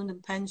Show, the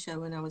London Pen Show,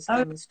 when I was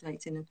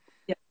demonstrating and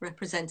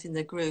representing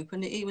the group.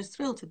 And he was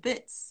thrilled to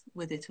bits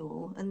with it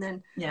all. And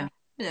then,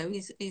 you know,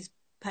 he's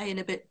paying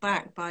a bit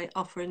back by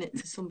offering it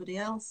to somebody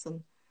else.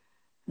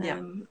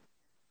 And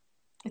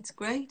it's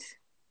great.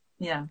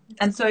 Yeah.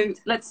 And so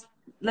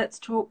let's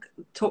talk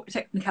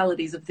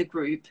technicalities of the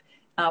group.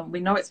 We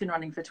know it's been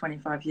running for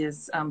 25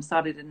 years,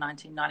 started in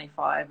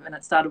 1995, and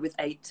it started with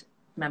 8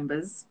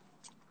 members.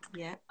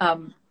 Yeah.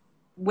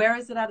 Where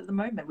is it at the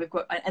moment? We've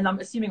got, and I'm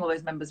assuming all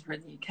those members are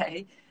in the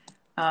UK,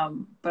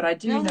 but I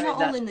do know that... No,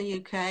 not all in the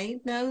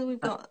UK. No,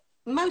 we've got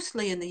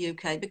mostly in the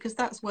UK, because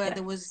that's where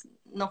there was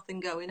nothing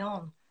going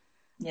on.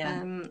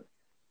 Yeah.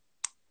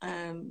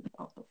 A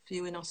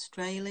few in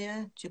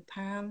Australia,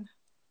 Japan,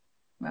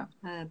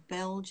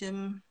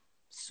 Belgium,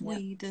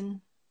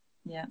 Sweden.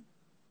 Yeah.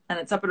 And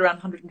it's up at around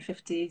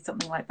 150,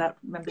 something like that,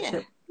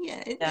 membership.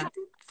 Yeah, it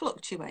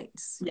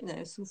fluctuates. You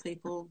know, some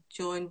people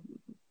join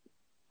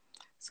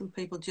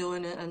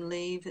and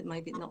leave. It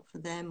maybe not for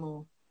them,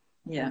 or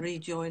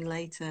rejoin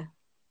later.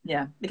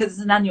 Yeah, because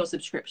it's an annual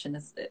subscription,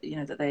 you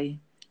know, that they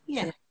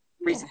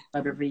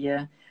resubscribe every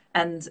year.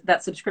 And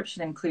that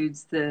subscription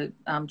includes the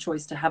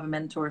choice to have a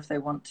mentor if they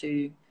want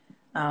to.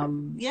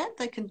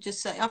 They can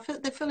just say,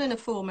 they fill in a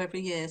form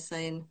every year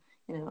saying,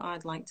 you know,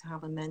 I'd like to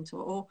have a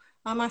mentor, or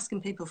I'm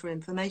asking people for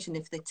information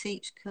if they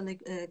teach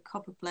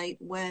copperplate,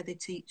 where they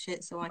teach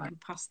it, so I can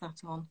pass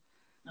that on.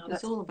 Oh,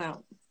 it's all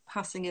about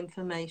passing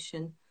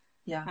information.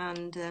 Yeah.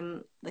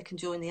 And they can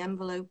join the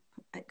envelope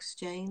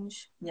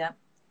exchange. Yeah.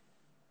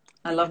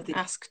 I love the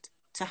asked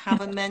to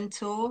have a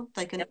mentor.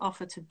 They can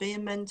offer to be a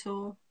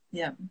mentor.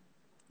 Yeah.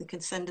 They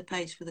can send a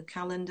page for the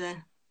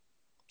calendar.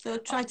 So I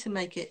try to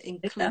make it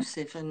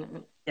inclusive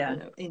and you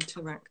know,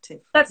 interactive.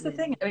 That's the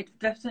thing. It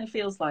definitely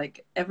feels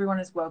like everyone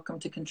is welcome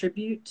to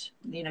contribute.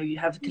 You know, you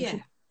have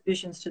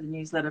contributions to the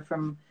newsletter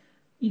from,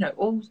 you know,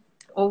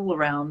 all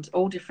around,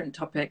 all different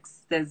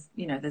topics. There's,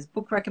 you know, there's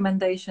book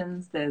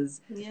recommendations,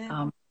 there's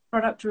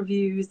product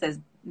reviews, there's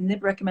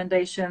nib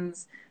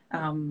recommendations,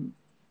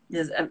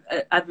 there's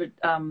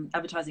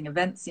advertising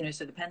events, you know,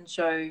 so the pen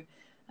show.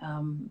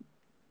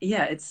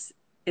 It's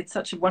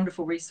such a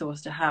wonderful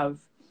resource to have.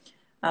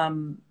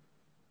 So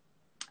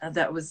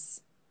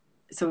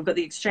we've got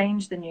the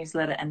exchange, the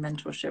newsletter, and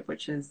mentorship,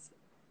 which is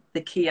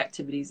the key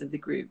activities of the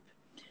group.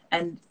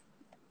 And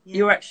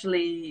you're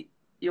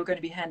going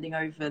to be handing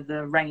over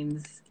the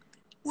reins.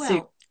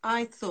 Well,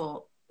 I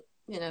thought,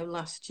 you know,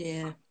 last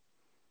year,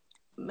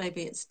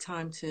 maybe it's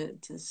time to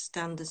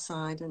stand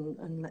aside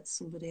and let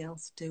somebody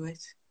else do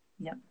it.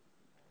 Yeah.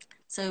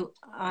 So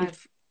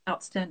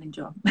outstanding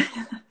job.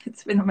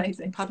 It's been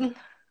amazing. Pardon?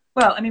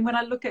 Well, I mean, when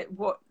I look at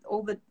what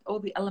all the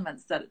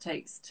elements that it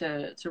takes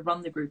to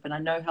run the group, and I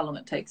know how long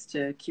it takes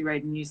to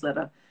curate a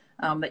newsletter,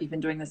 that you've been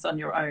doing this on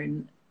your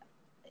own,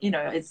 you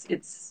know,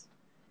 it's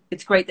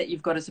great that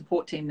you've got a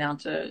support team now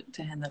to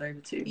hand that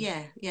over to.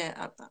 Yeah.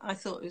 I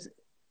thought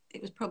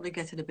it was probably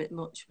getting a bit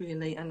much,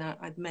 really, and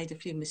I'd made a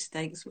few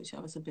mistakes which I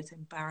was a bit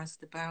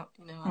embarrassed about.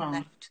 You know, I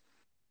left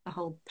a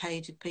whole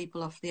page of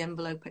people off the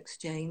envelope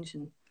exchange,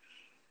 and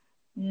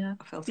I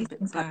felt a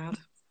bit bad.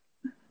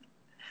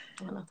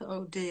 And I thought,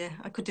 oh dear,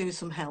 I could do with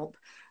some help.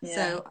 Yeah.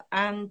 So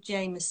Anne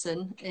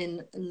Jameson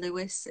in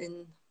Lewis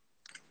in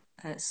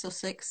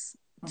Sussex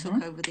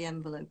took over the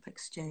envelope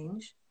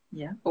exchange.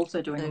 Yeah,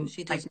 also doing. So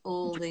she does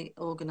all the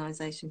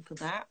organisation for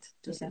that.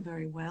 Does it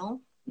very well.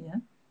 Yeah.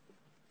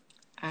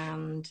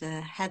 And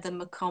Heather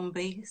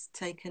McCombie has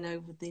taken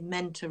over the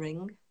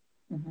mentoring.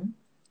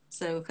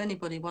 So if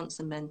anybody wants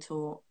a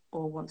mentor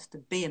or wants to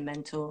be a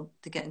mentor,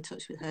 to get in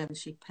touch with her, and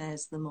she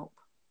pairs them up.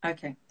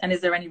 Okay. And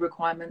is there any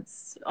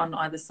requirements on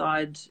either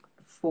side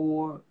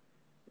for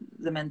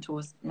the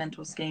mentor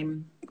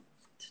scheme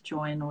to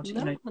join, or to,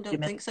 no, I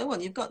don't think so.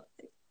 Well, I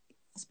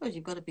suppose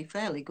you've got to be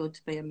fairly good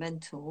to be a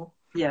mentor.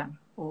 Yeah.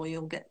 Or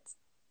you'll get,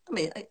 I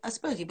mean, I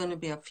suppose you're going to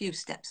be a few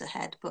steps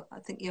ahead, but I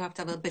think you have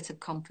to have a bit of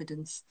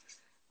confidence,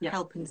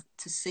 helping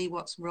to see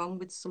what's wrong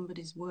with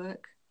somebody's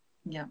work.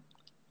 Yeah.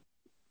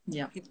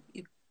 Yeah.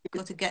 You've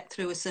got to get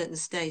through a certain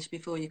stage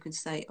before you can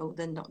say, oh,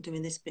 they're not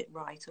doing this bit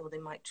right, or they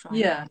might try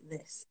like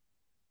this.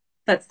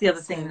 That's the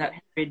other thing that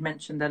Henry had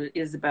mentioned, that it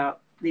is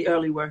about the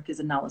early work is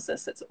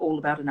analysis. It's all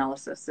about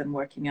analysis and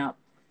working out,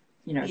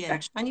 you know. Yeah,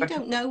 and you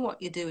don't know what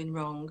you're doing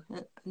wrong,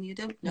 and you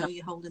don't know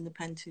you're holding the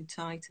pen too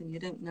tight, and you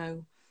don't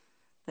know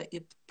that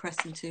you're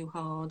pressing too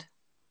hard.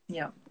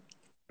 Yeah.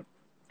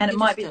 And it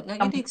might be,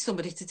 you need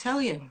somebody to tell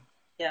you.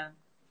 Yeah.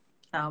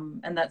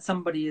 And that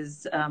somebody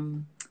is,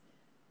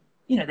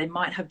 you know, they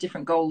might have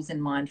different goals in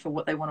mind for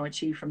what they want to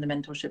achieve from the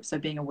mentorship. So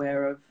being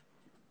aware of,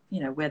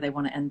 you know, where they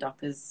want to end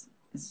up is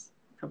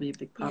probably a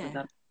big part of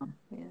that.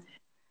 Yeah.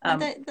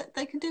 And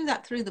they can do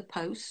that through the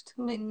post.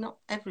 I mean, not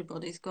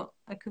everybody's got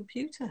a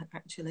computer,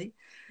 actually.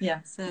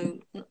 Yeah. So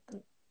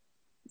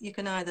you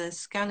can either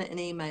scan it and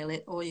email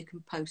it, or you can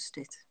post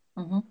it.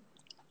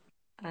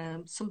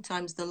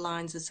 Sometimes the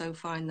lines are so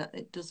fine that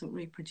it doesn't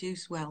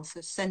reproduce well. So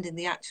sending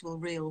the actual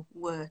real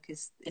work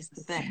is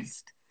the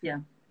best. Yeah.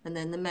 And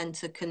then the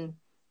mentor can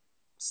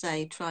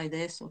say, try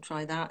this or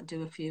try that,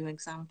 do a few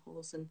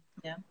examples and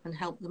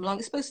help them along.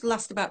 It's supposed to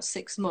last about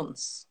 6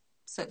 months.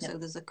 So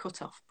there's a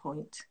cut-off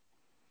point.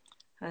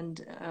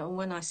 And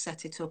when I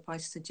set it up, I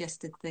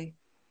suggested they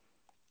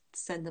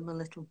send them a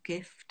little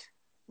gift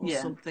or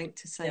something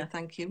to say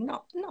thank you.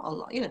 Not a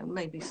lot, you know,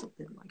 maybe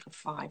something like a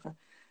 £5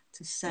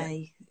 to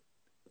say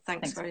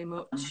thanks very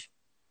much.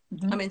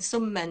 I mean,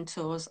 some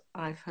mentors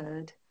I've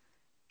heard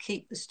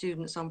keep the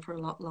students on for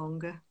a lot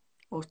longer,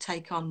 or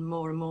take on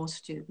more and more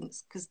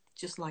students because they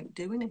just like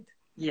doing it.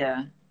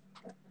 Yeah.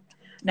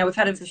 Now we've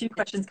had a few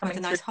questions coming through.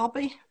 It's a nice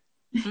hobby.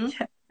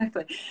 Yeah,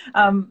 exactly.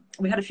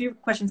 We had a few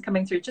questions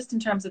coming through just in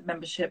terms of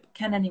membership.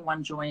 Can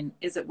anyone join?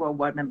 Is it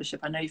worldwide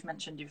membership? I know you've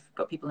mentioned you've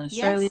got people in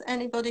Australia. Yes,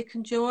 anybody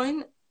can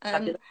join.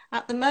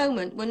 At the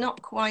moment, we're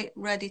not quite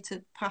ready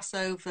to pass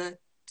over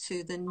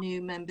to the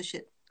new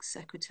membership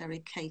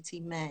secretary,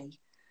 Katie May.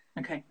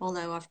 Okay.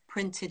 Although I've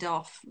printed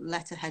off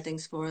letter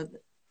headings for her,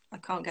 I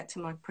can't get to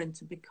my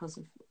printer because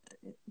of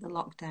the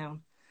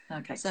lockdown.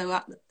 Okay.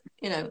 So,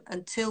 you know,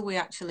 until we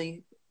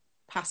actually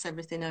pass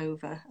everything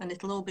over, and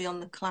it'll all be on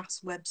the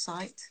class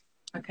website.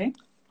 Okay.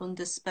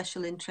 Under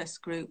special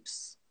interest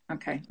groups.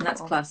 Okay. And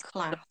that's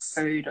class.co.uk.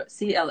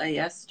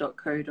 CLAS,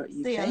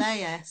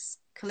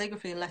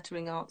 Calligraphy and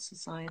Lettering Arts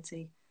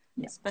Society.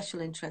 Yeah.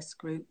 Special interest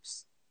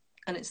groups.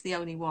 and it's the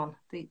only one.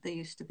 There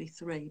used to be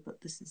 3,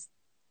 but this is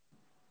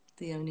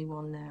the only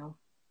one now.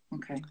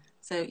 Okay.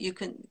 So you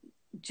can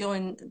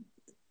join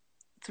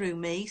through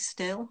me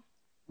still.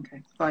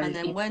 Okay. And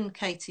then when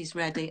Katie's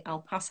ready,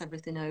 I'll pass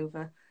everything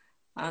over,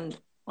 and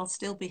I'll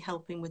still be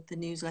helping with the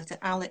newsletter.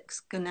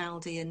 Alex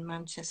Gonaldi in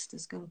Manchester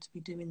is going to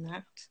be doing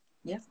that.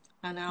 Yes.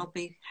 And I'll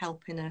be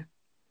helping her.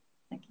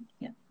 Thank you.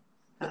 Yeah.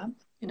 But,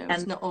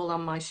 it's not all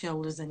on my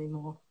shoulders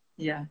anymore.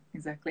 Yeah,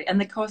 exactly. And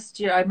the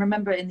cost, I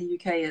remember in the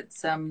UK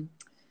it's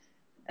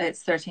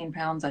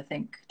 £13, I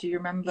think. Do you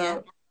remember? Yeah,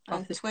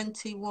 and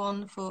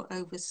 21 for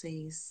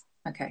overseas.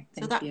 Okay,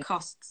 so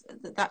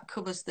that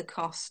covers the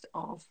cost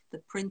of the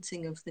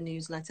printing of the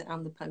newsletter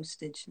and the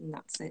postage, and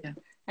that's it. Yeah.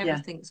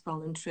 Everything's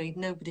voluntary.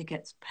 Nobody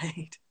gets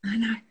paid. I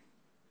know.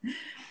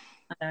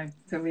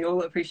 So we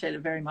all appreciate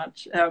it very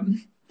much.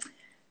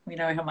 We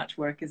know how much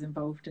work is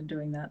involved in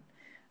doing that.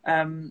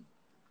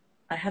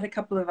 I had a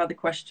couple of other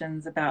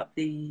questions about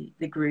the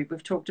group.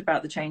 We've talked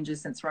about the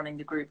changes since running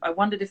the group. I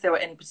wondered if there were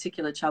any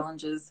particular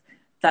challenges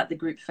that the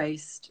group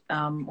faced,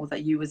 or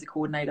that you as a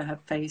coordinator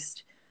have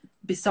faced,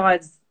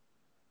 besides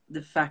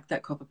the fact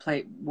that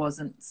Copperplate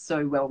wasn't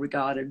so well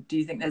regarded. Do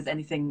you think there's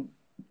anything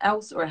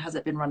else, or has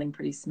it been running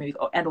pretty smooth,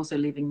 and also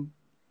leaving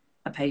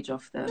a page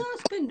off the... No,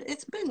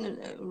 it's been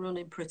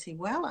running pretty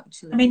well,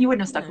 actually. I mean, you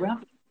wouldn't have stuck around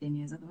for 15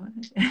 years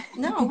otherwise.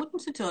 No, I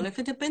wouldn't have done. If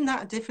it had been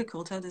that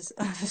difficult, I'd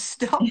have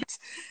stopped.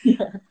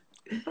 Yeah.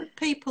 But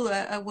people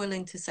are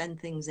willing to send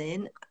things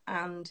in,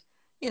 and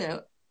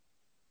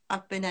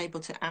I've been able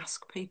to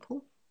ask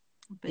people.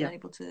 I've been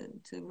able to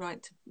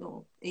write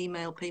or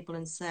email people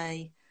and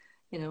say,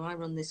 I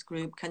run this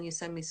group. Can you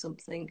send me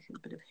something, a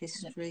bit of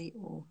history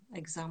or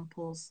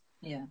examples?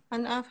 Yeah.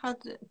 And I've had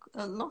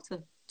a lot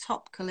of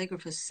top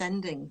calligraphers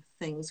sending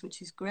things,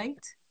 which is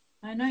great.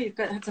 I know you've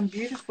had some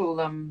beautiful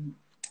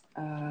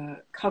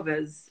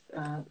covers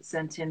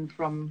sent in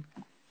from,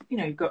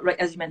 you've got,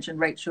 as you mentioned,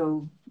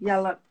 Rachel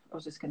Yallop. I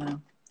was just going to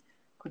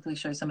quickly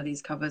show some of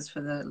these covers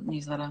for the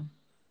newsletter.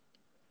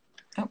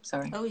 Oh,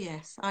 sorry. Oh,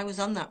 yes. I was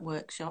on that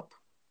workshop.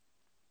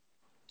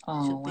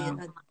 Oh, should wow.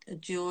 be a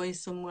joy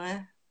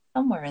somewhere.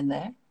 Somewhere in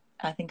there.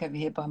 I think over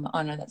here by my...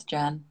 Oh, no, that's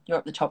Jan. You're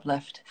up the top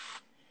left.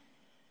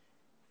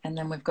 And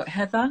then we've got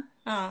Heather.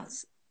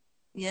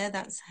 Yeah,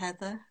 that's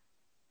Heather.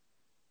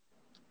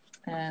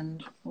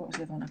 And what was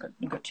the other one?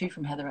 I've got 2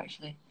 from Heather,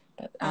 actually.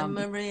 But, and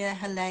Maria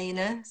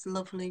Helena's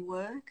lovely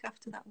work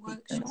after that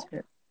workshop.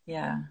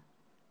 Yeah.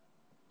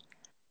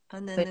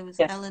 And then there was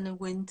Eleanor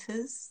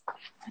Winters.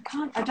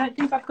 I don't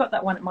think I've got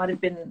that one. It might have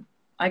been...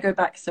 I go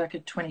back circa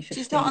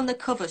 2015. She's not on the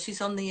cover.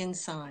 She's on the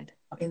inside.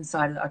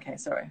 Inside. Okay,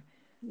 sorry.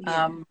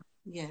 Yeah. I'm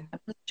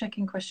just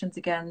checking questions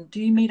again.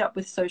 Do you meet up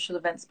with social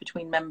events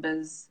between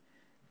members,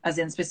 as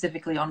in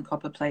specifically on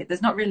Copperplate?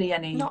 There's not really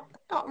any... Not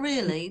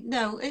really.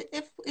 No.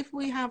 If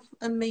we have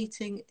a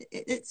meeting,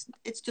 it's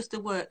just a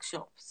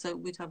workshop. So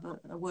we'd have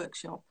a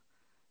workshop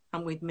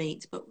and we'd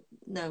meet. But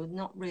no,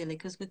 not really,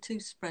 because we're too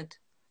spread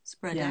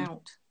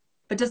out.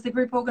 But does the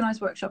group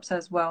organise workshops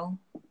as well?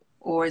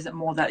 Or is it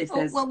more that if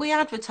there's... Well, we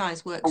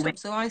advertise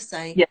workshops. So I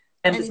say,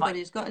 anybody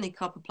who's got any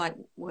Copperplate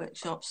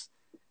workshops,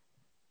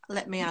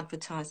 let me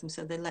advertise them.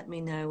 So they let me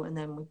know, and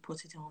then we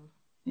put it on.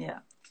 Yeah.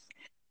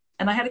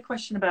 And I had a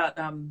question about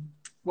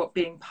what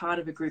being part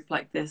of a group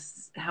like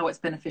this, how it's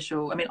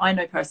beneficial. I mean, I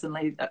know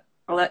personally,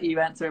 I'll let you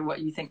answer what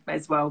you think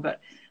as well,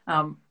 but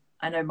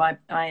I know my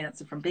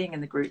answer from being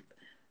in the group,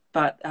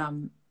 but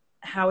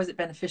how is it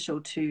beneficial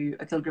to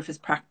a calligrapher's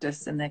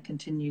practice and their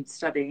continued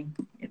study,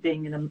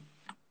 being in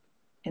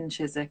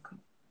CSIG?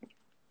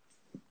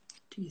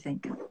 Do you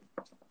think?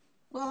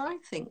 Well, I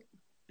think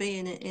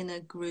being in a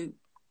group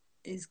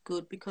is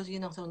good because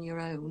you're not on your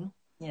own.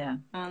 Yeah.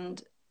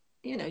 And,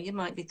 you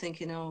might be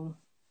thinking, oh,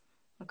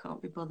 I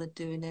can't be bothered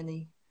doing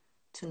any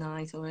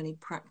tonight or any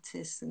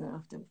practice, and I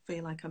don't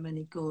feel like I'm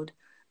any good.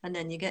 And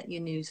then you get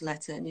your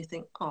newsletter and you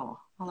think, oh,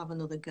 I'll have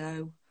another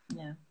go.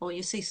 Yeah. Or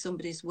you see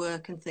somebody's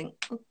work and think,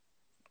 oh,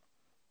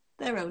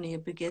 they're only a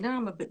beginner,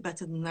 I'm a bit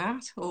better than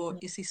that. Or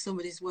you see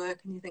somebody's work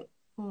and you think,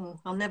 oh,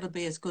 I'll never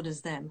be as good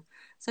as them.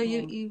 So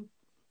I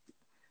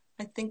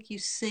think you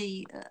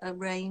see a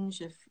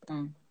range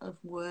of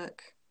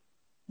work.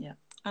 Yeah.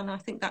 And I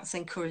think that's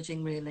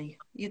encouraging, really.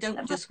 You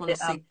don't just want to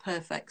see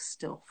perfect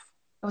stuff.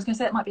 I was going to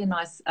say it might be a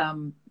nice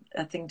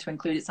a thing to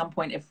include at some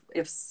point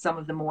if some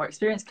of the more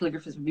experienced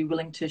calligraphers would be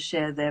willing to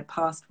share their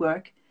past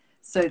work,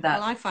 so that...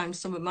 Well, I found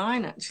some of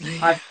mine, actually.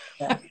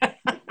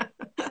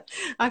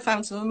 I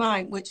found some of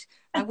mine, which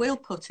I will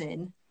put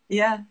in.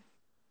 Yeah.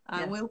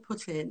 I will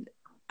put in,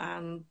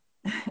 and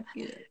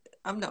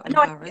I'm not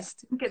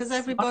embarrassed, because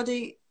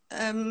everybody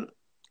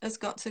has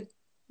got to,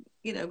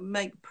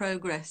 make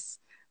progress.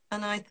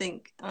 And I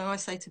think, and I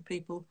say to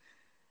people,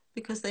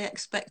 because they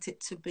expect it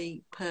to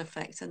be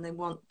perfect and they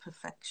want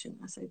perfection,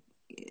 I say,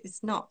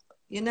 it's not,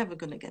 you're never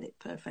going to get it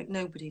perfect.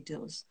 Nobody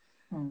does.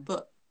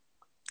 But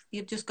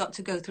you've just got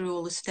to go through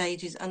all the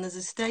stages. And there's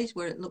a stage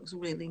where it looks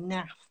really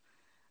naff.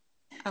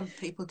 And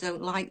people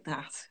don't like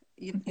that.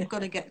 You've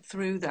got to get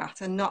through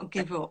that and not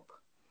give up.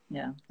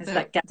 Yeah.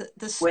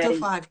 The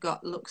stuff I've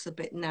got looks a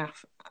bit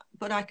naff,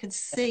 but I can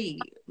see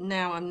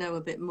now, I know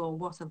a bit more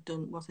what I've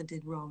done, what I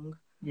did wrong.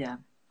 Yeah.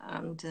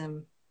 And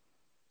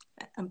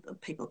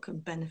people can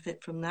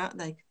benefit from that.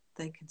 They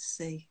can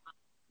see.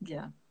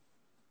 Yeah,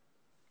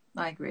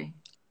 I agree.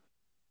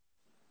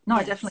 No,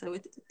 Yeah, I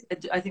definitely,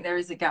 so I think there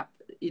is a gap,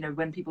 you know,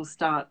 when people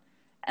start,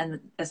 and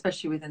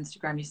especially with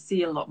Instagram, you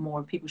see a lot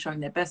more people showing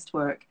their best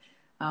work.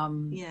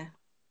 Yeah.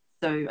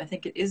 So I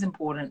think it is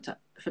important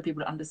for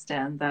people to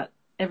understand that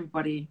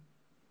everybody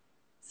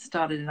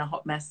started in a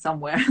hot mess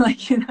somewhere.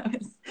 Like, you know.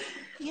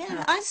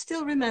 Yeah, I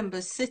still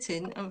remember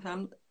sitting,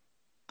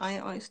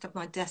 I used to have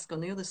my desk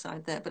on the other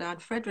side there, but I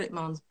had Frederick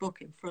Marns' book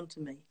in front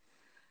of me,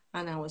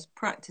 and I was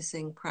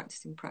practicing,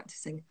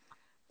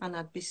 and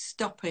I'd be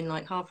stopping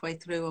like halfway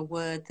through a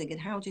word thinking,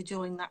 how do you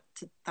join that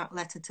to that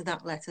letter to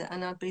that letter?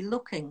 And I'd be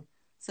looking.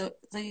 So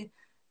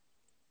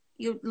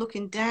you're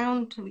looking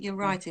down to your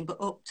writing, but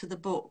up to the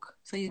book.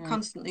 So you're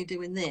constantly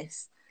doing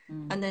this.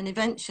 And then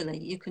eventually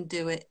you can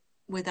do it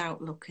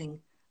without looking.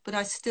 But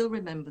I still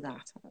remember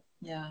that.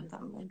 Yeah.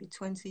 That maybe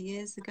 20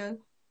 years ago.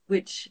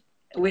 Which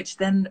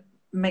then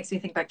makes me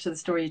think back to the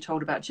story you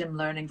told about Jim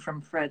learning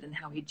from Fred and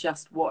how he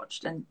just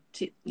watched. And,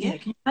 you know,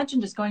 can you imagine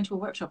just going to a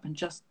workshop and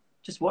just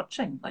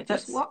watching? Like,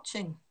 just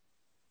watching.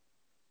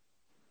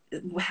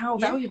 How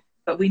valuable.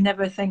 But we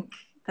never think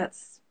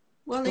that's...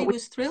 Well, he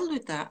was thrilled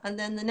with that. And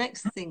then the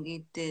next thing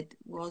he did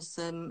was,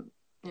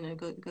 you know,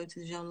 go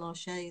to Jean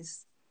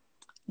Larcher's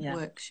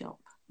workshop.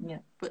 Yeah.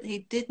 But he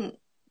didn't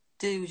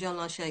do Jean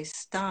Larcher's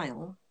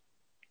style.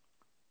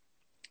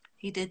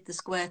 He did the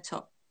square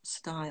top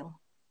style.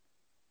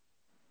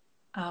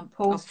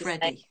 Paul's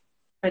Freddie.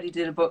 Freddie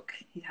did a book.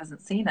 He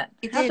hasn't seen it.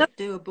 He did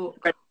do a book.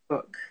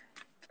 Book.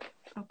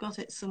 I've got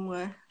it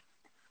somewhere.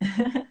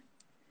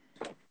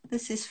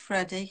 This is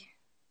Freddie.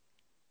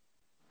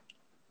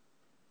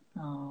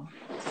 Oh.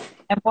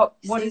 And what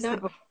is the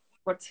book?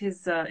 What's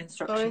his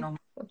instruction on?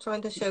 I'm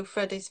trying to show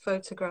Freddie's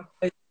photograph.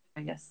 Oh,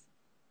 yes.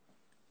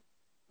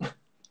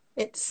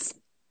 It's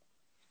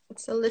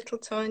a little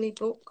tiny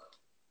book.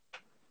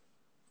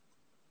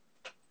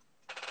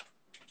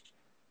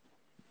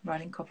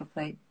 Writing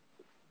copperplate.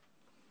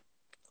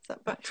 Is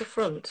that back to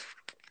front?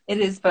 It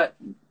is, but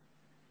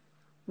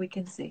we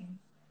can see.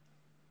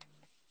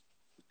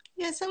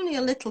 Yeah, it's only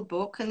a little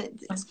book, and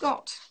it's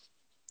got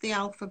the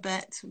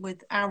alphabet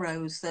with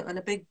arrows and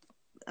a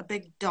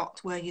big dot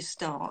where you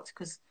start,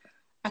 because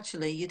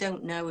actually you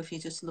don't know if you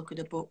just look at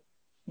a book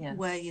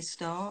where you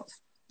start.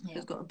 Yeah.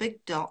 It's got a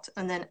big dot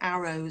and then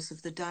arrows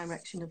of the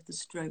direction of the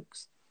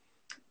strokes.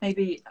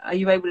 Maybe, are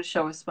you able to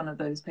show us one of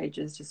those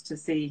pages just to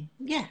see?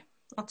 Yeah,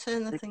 I'll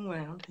turn the thing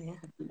around here.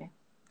 Yeah.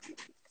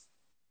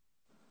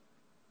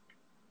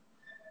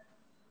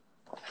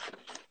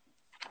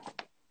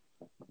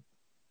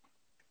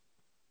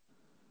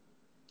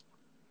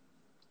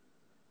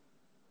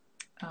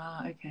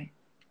 Okay.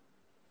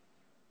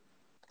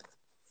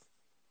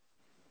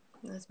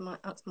 That's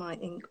my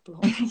ink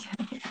blot.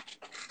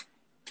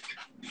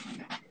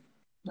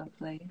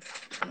 Lovely.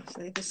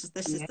 Actually, this is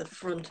the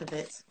front of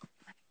it.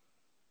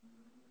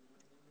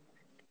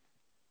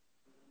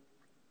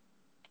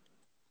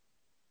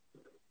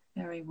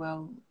 Very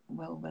well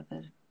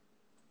weathered.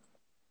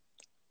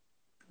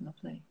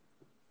 Lovely.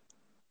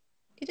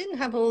 He didn't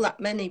have all that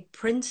many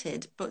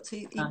printed, but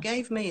he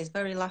gave me his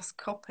very last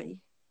copy.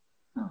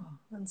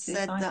 And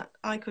said that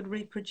I could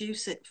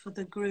reproduce it for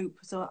the group.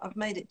 So I've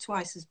made it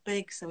twice as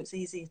big, so it's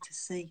easier to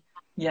see.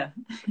 Yeah.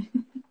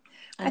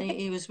 And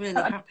he was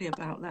really happy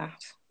about that.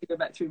 Go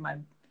back through my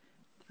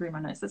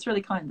notes. That's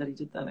really kind that he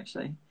did that,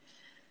 actually.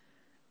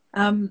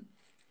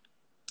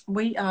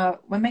 We're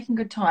making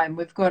good time.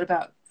 We've got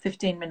about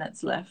 15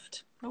 minutes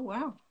left. Oh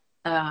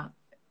wow.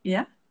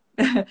 Yeah.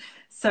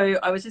 So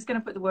I was just going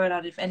to put the word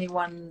out if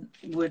anyone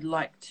would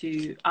like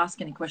to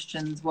ask any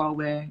questions while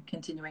we're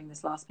continuing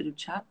this last bit of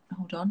chat.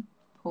 Hold on.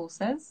 Paul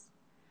says.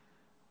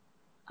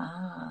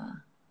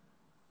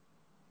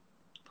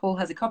 Paul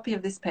has a copy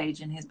of this page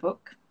in his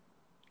book.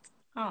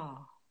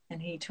 Oh.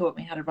 And he taught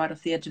me how to write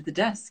off the edge of the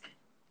desk.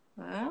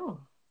 Wow.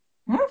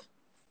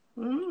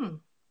 Mm.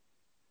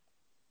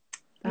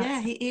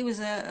 Yeah, he was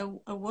a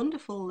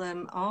wonderful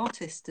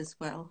artist as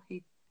well.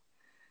 He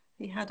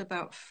had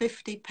about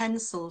 50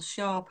 pencils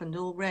sharpened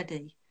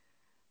already,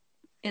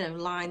 you know,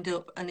 lined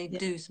up, and he'd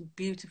do some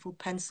beautiful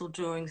pencil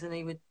drawings, and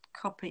he would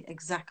copy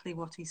exactly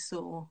what he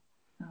saw.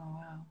 Oh,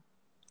 wow.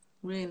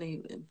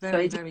 Really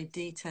very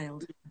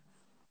detailed.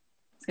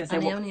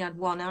 And he only had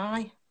one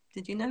eye.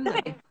 Did you know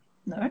that?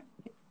 No.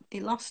 He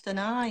lost an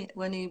eye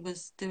when he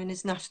was doing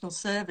his national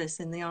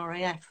service in the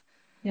RAF.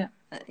 Yeah.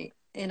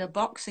 In a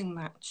boxing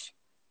match.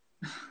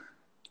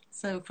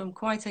 So from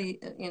quite a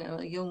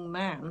young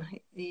man,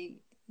 he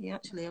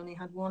actually only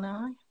had one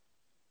eye.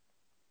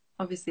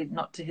 Obviously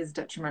not to his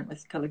detriment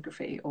with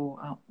calligraphy or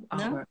artwork.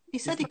 No, he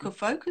said he could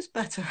focus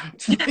better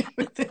actually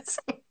with this.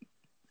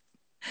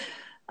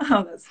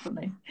 Oh, that's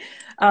funny.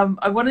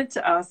 I wanted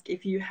to ask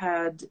if you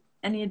had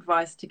any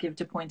advice to give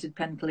to pointed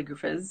pen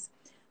calligraphers.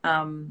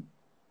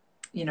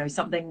 You know,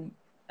 something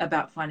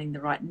about finding the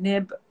right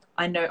nib.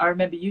 I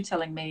remember you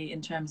telling me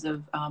in terms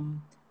of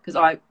because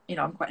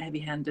I'm quite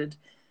heavy-handed.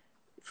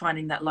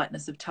 Finding that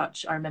lightness of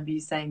touch. I remember you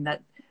saying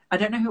that, I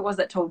don't know who it was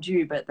that told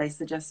you, but they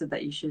suggested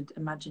that you should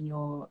imagine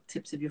your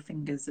tips of your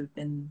fingers have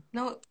been...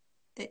 No,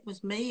 it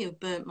was me who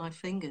burnt my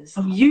fingers.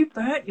 Oh, you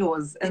burnt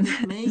yours. It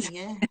was me,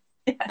 yeah.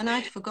 Yeah. And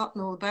I'd forgotten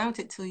all about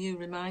it till you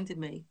reminded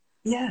me.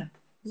 Yeah.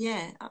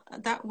 Yeah,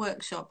 that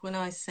workshop, when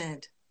I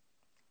said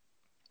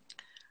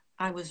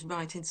I was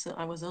writing, so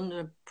I was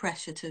under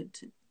pressure to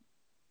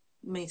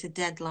meet a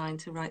deadline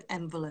to write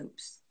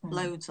envelopes,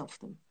 loads of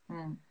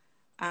them.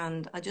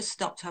 And I just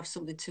stopped to have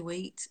something to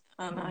eat,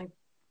 and I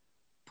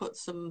put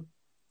something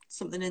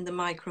in the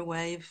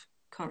microwave.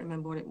 Can't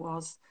remember what it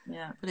was.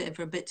 Yeah. Put it in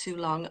for a bit too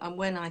long, and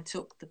when I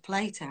took the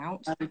plate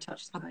out,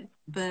 I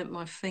burnt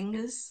my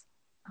fingers.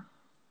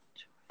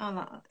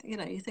 And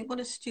you think, what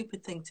a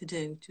stupid thing to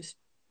do.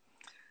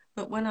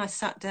 But when I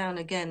sat down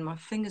again, my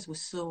fingers were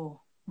sore,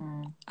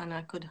 and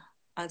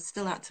I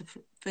still had to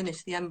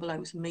finish the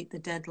envelopes and meet the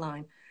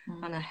deadline,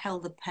 and I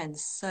held the pen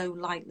so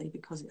lightly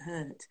because it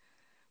hurt.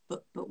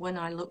 But when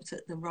I looked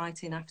at the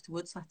writing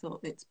afterwards, I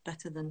thought it's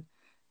better than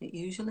it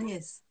usually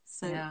is.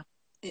 So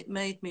it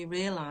made me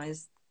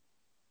realise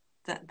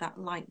that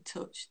light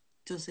touch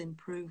does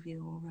improve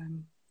your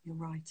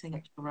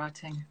writing.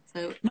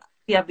 So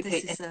we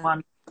advocate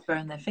anyone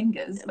burn their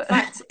fingers. But... In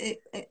fact,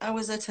 I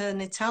was at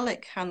an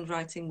italic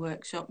handwriting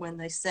workshop when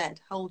they said,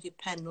 hold your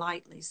pen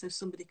lightly so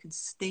somebody can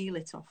steal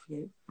it off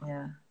you.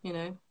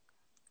 Yeah.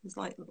 It's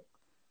like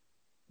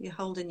you're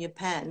holding your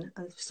pen,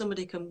 and if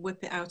somebody can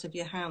whip it out of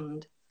your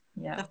hand,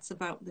 that's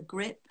about the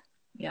grip.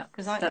 Yeah.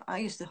 Because I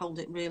used to hold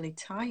it really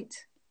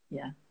tight.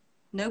 Yeah.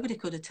 Nobody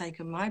could have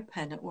taken my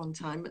pen at one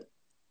time, but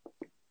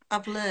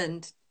I've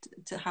learned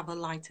to have a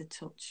lighter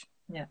touch.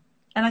 Yeah.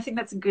 And I think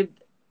that's a good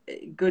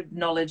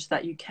knowledge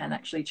that you can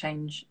actually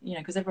change,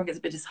 because everyone gets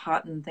a bit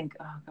disheartened and think,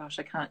 oh gosh,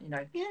 I can't,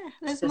 Yeah,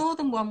 there's more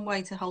than one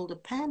way to hold a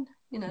pen,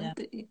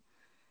 but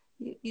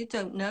you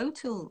don't know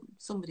till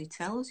somebody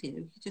tells you.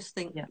 You just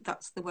think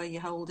that's the way you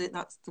hold it,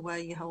 that's the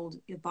way you hold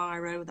your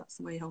biro, that's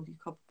the way you hold your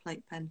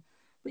Copperplate pen.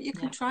 But you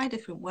can try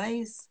different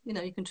ways.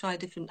 You can try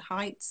different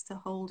heights to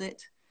hold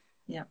it.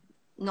 Yeah.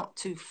 Not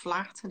too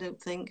flat, I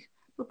don't think.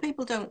 But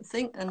people don't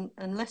think, and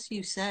unless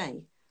you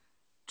say,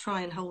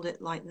 try and hold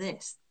it like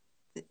this,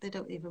 they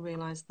don't even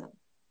realise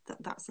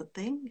that's a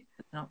thing.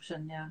 An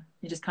option, yeah.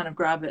 You just kind of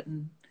grab it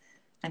and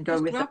go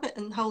with it. Grab it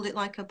and hold it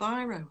like a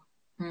biro.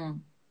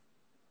 And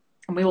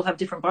we all have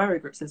different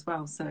biro grips as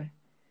well, so...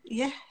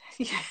 Yeah.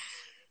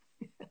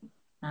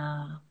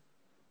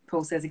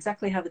 Paul says,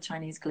 exactly how the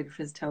Chinese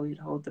calligraphers tell you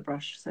to hold the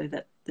brush so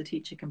that the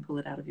teacher can pull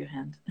it out of your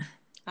hand.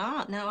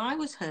 No, I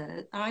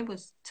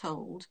was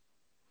told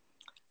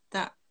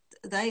that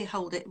they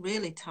hold it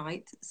really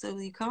tight so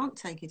you can't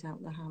take it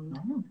out the hand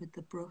with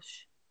the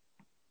brush.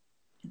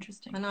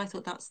 Interesting. And I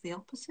thought that's the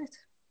opposite.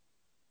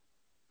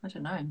 I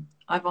don't know.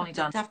 I've only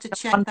done... I'd have to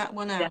check that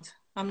one out. Yeah.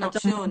 I'm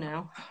not sure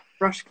now.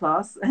 Brush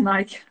class, and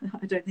I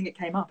don't think it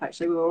came up,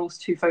 actually. We were all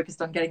too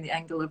focused on getting the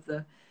angle of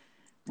the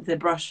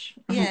brush.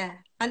 Yeah.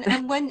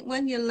 And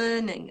when you're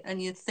learning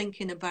and you're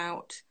thinking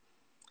about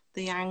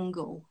the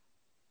angle,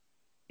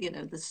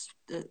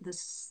 the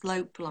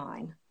slope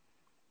line,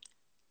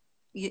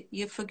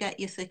 you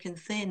forget your thick and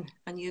thin,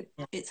 and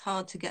it's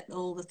hard to get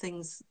all the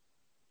things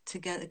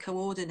together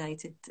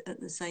coordinated at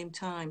the same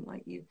time.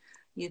 Like you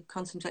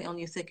concentrate on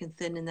your thick and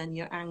thin, and then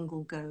your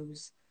angle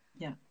goes.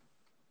 Yeah.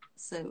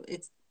 So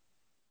it's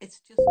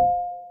just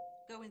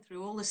going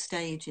through all the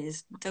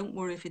stages. Don't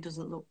worry if it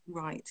doesn't look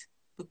right,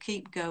 but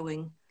keep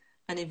going,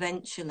 and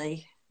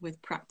eventually,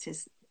 with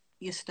practice,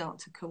 you start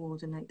to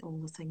coordinate all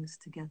the things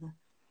together.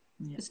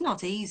 Yeah. It's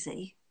not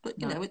easy, but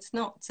it's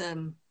not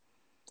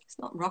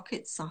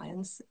rocket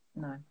science.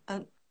 No.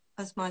 And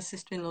as my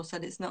sister-in-law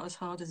said, it's not as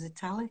hard as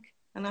italic,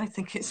 and I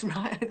think it's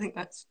right. I think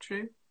that's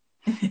true.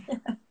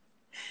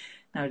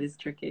 No, it is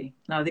tricky.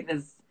 No, I think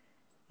there's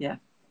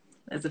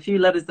a few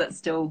letters that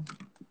still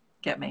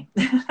get me.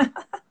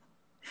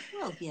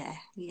 Well, yeah,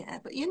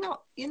 but you're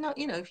not.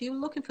 If you're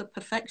looking for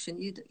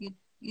perfection, you'd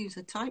use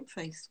a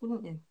typeface,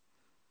 wouldn't you?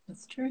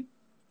 That's true.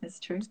 It's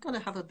true. It's got to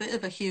have a bit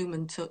of a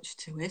human touch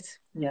to it.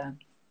 Yeah.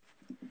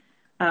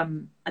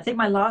 I think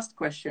my last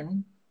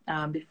question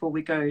before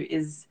we go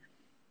is,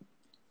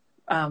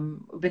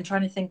 we've been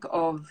trying to think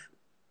of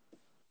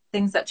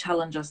things that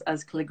challenge us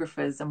as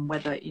calligraphers, and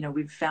whether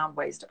we've found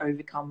ways to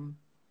overcome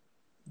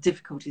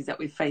difficulties that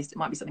we've faced. It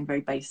might be something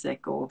very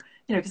basic, or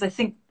because I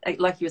think,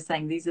 like you were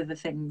saying, these are the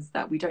things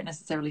that we don't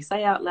necessarily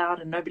say out loud,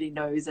 and nobody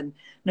knows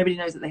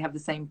that they have the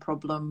same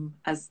problem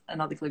as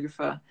another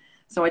calligrapher.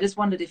 So I just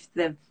wondered if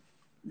there've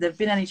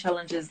been any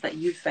challenges that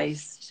you've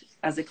faced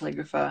as a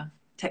calligrapher,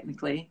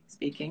 technically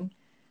speaking.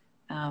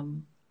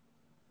 Well,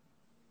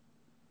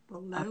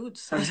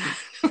 loads.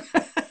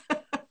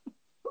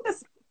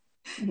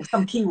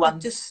 Some key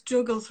ones. I just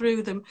struggle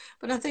through them,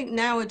 but I think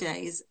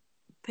nowadays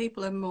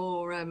people are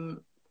more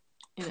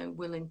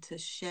willing to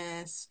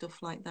share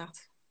stuff like that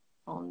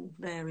on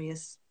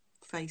various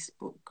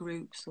Facebook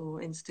groups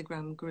or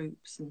Instagram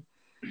groups and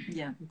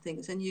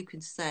things, and you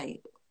can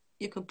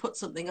put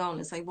something on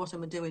and say, what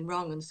am I doing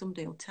wrong, and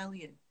somebody will tell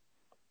you.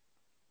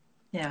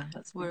 Yeah,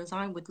 that's good. Whereas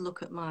I would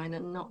look at mine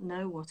and not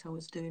know what I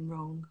was doing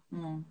wrong.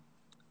 Mm.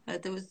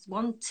 There was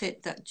one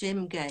tip that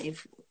Jim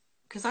gave,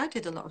 because I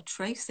did a lot of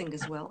tracing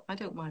as well. I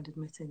don't mind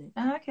admitting it.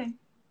 Oh, okay.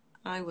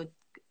 I would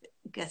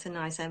get a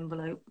nice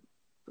envelope,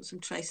 put some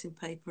tracing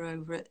paper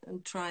over it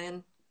and try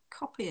and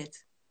copy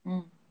it.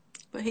 Mm.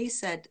 But he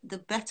said the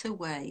better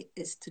way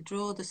is to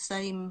draw the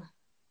same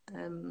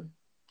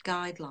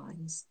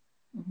guidelines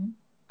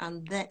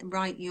and then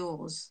write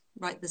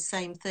the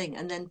same thing,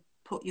 and then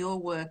put your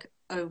work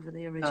over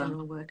the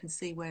original work and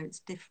see where it's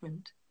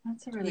different.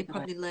 That's a really You good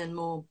probably idea. learn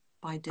more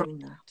by doing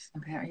that.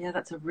 Okay. Yeah,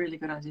 that's a really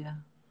good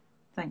idea.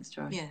 Thanks,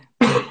 Joy. Yeah.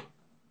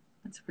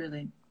 That's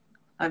really,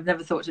 I've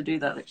never thought to do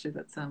that, actually.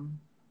 That's a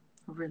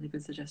really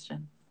good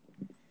suggestion.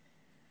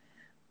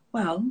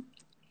 Well,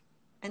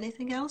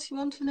 anything else you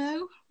want to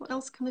know? What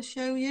else can I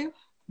show you?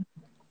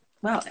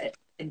 Well,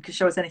 you can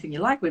show us anything you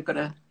like. We've got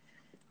a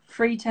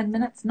free 10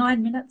 minutes,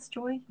 9 minutes,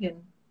 Joy.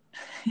 You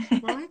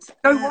can... Right.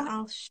 Go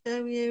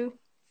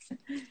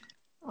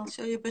I'll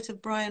show you a bit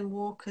of Brian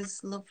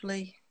Walker's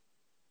lovely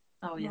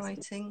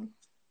writing.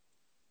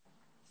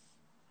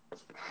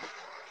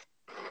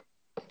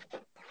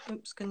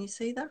 Oops, can you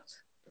see that?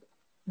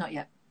 Not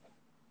yet.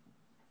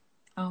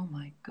 Oh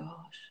my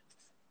gosh.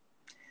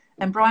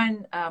 And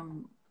Brian,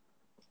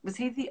 was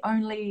he the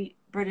only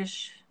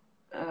British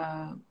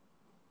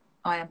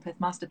iampheth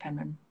master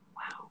penman?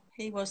 Wow.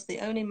 He was the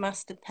only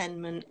master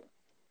penman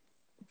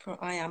for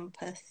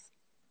iampheth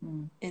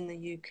in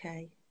the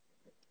UK.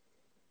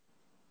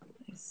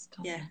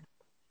 Yeah.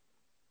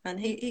 And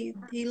he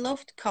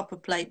loved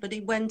copperplate, but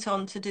he went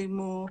on to do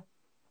more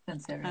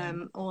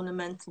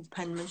ornamental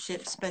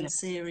penmanship,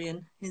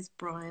 Spencerian. Here's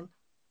Brian.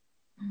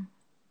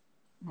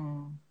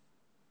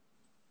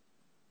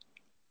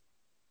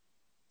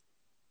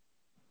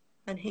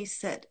 And he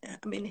said,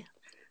 I mean,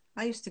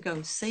 I used to go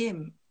and see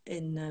him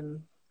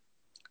in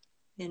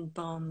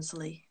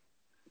Barnsley,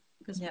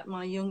 because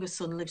my younger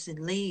son lives in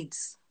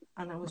Leeds,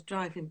 and I was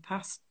driving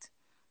past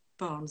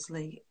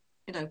Barnsley,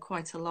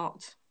 quite a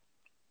lot.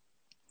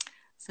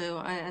 So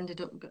I ended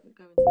up going to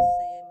see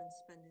him and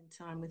spending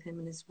time with him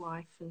and his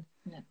wife, and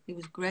he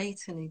was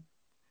great. And he'd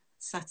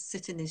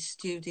sit in his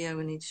studio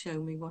and he'd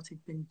show me what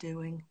he'd been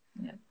doing,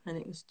 and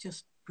it was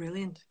just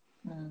brilliant.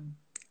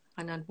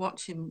 And I'd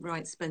watch him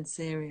write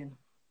Spencerian.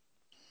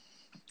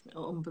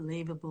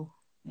 Unbelievable.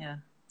 Yeah.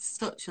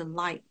 Such a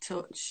light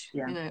touch.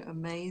 Yeah.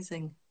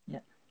 Amazing.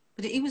 Yeah.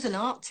 But he was an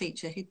art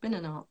teacher. He'd been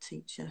an art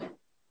teacher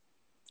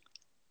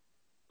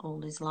all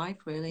his life,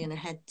 really, and a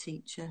head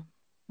teacher.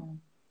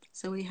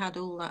 So he had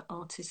all that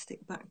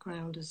artistic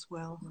background as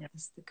well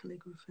as the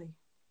calligraphy.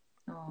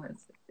 Oh,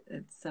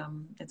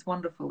 it's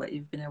wonderful that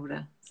you've been able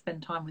to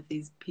spend time with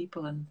these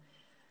people. And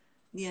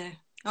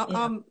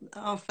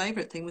our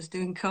favourite thing was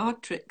doing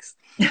card tricks.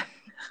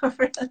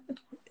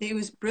 He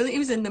was brilliant. He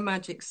was in the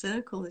magic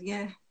circle.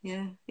 Yeah.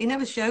 He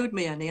never showed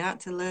me any. I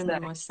had to learn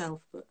them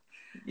myself. But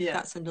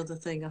that's another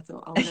thing. I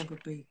thought I'll never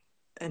be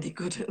any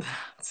good at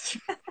that.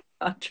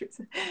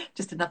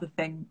 Just another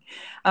thing.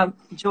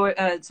 Joe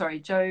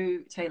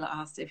Taylor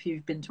asked if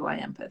you've been to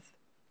iampheth.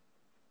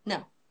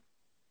 No,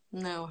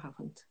 I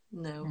haven't.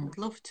 No, I'd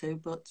love to,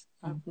 but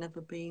I've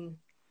never been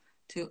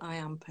to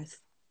iampheth.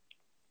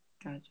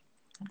 Good.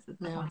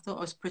 No, I thought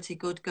I was pretty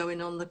good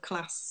going on the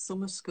class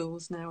summer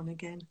schools now and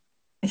again.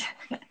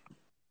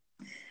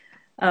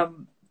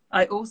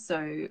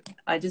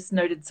 I just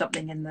noted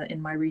something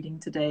in my reading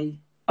today.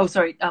 Oh,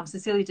 sorry.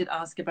 Cecilia did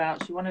ask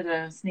about, she wanted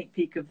a sneak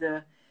peek of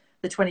the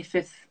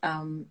 25th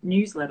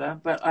newsletter,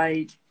 but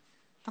I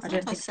don't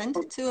think I sent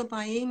it to her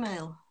by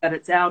email. But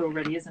it's out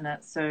already, isn't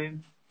it? So,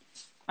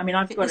 I mean,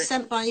 it was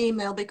sent by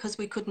email because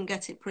we couldn't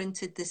get it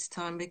printed this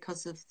time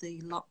because of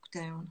the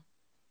lockdown.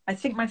 I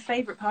think my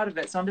favourite part of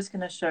it, so I'm just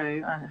going to show,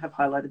 I have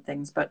highlighted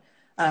things, but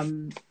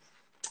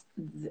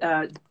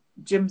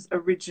Jim's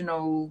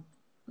original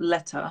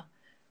letter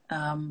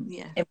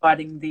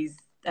inviting these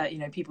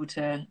people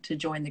to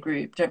join the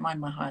group. Don't mind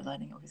my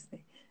highlighting,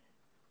 obviously.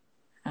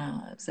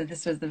 So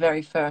this was the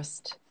very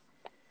first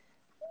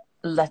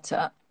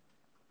letter.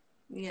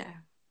 Yeah.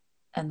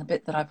 And the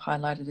bit that I've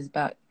highlighted is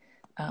about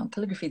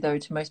calligraphy, though,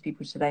 to most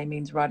people today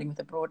means writing with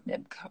a broad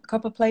nib.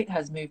 Copperplate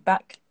has moved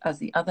back as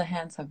the other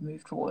hands have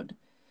moved forward.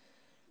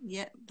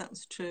 Yeah,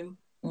 that's true.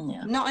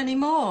 Yeah. Not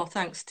anymore,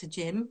 thanks to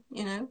Jim,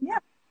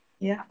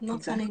 Yeah.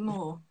 Not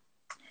anymore.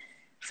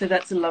 So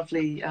that's a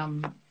lovely,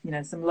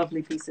 some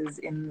lovely pieces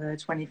in the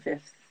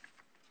 25th.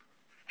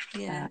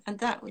 Yeah, and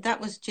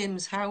that was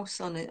Jim's house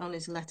on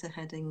his letter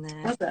heading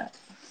there. Was it?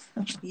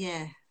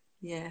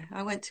 Yeah.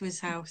 I went to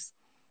his house.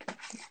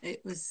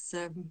 It was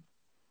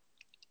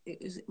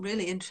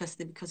really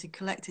interesting because he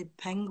collected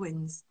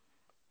penguins,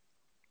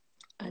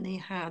 and he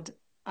had,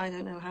 I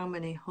don't know how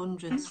many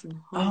hundreds and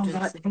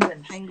hundreds of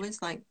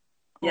penguins, like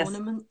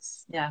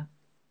ornaments. Yeah.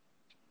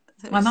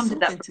 So my mum did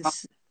that for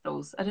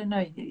dolls. I don't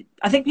know.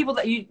 I think people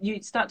that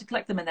you start to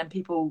collect them, and then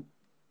people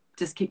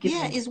just keep giving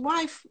them. His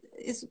wife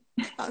is.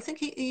 I think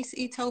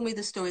he told me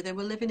the story. They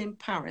were living in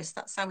Paris.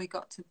 That's how he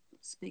got to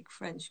speak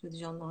French with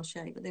Jean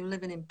Larcher, but they were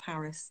living in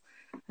Paris,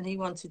 and he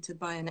wanted to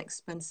buy an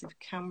expensive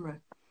camera.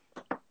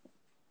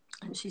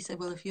 And she said,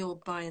 well, if you're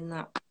buying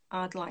that,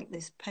 I'd like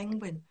this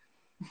penguin,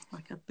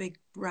 like a big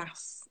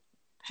brass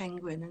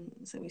penguin.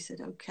 And so we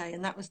said, okay.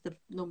 And that was the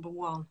number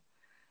one.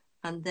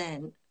 And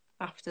then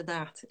after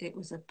that, it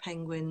was a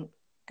penguin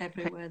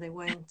everywhere they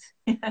went.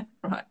 Yeah,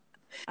 right.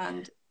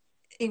 And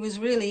it was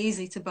really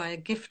easy to buy a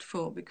gift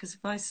for, because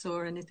if I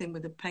saw anything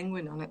with a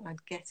penguin on it,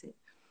 I'd get it.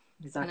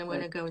 Exactly. And then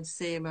when I go and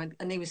see him,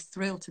 and he was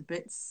thrilled to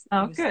bits.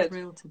 Oh, he was good.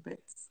 Thrilled to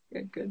bits.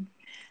 Good, good.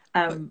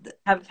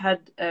 Have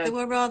had there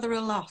were rather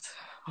a lot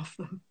of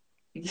them.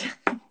 Yeah.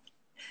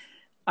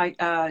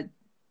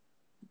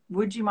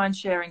 Would you mind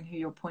sharing who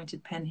your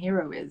pointed pen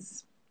hero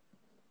is?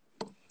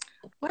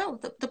 Well,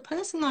 the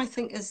person I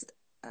think has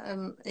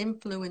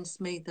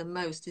influenced me the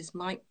most is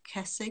Mike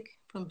Kessig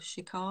from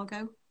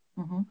Chicago.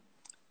 Mm-hmm.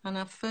 And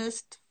I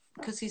first,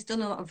 because he's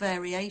done a lot of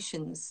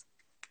variations,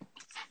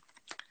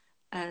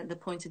 the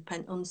pointed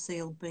pen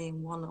unsealed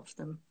being one of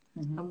them.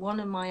 Mm-hmm. And one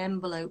of my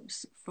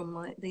envelopes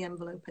from the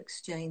envelope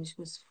exchange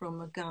was from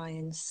a guy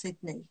in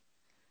Sydney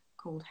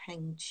called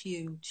Heng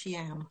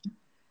Chiam.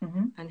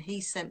 Mm-hmm. And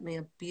he sent me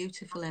a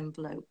beautiful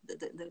envelope.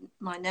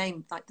 My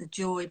name, like the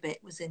joy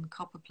bit, was in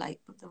copperplate,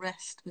 but the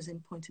rest was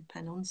in pointed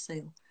pen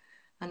unseal.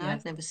 And yes.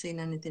 I've never seen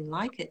anything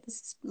like it. This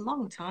is a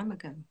long time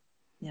ago.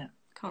 Yeah.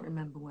 Can't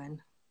remember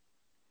when.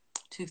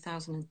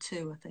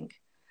 2002, I think.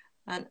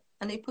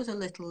 And he put a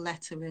little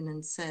letter in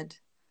and said,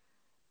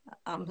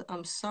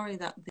 I'm sorry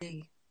that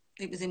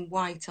it was in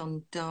white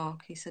on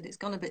dark. He said, it's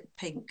gone a bit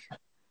pink.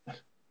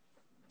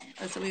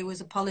 And so he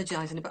was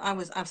apologising, but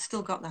I've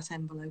still got that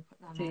envelope,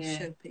 and I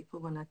show people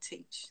when I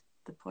teach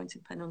the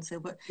pointed pen unseal.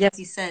 But yes.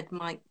 He said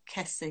Mike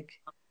Kessig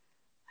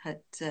had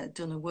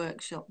done a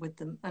workshop with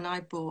them, and I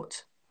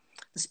bought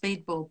the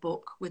Speedball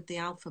book with the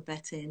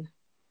alphabet in,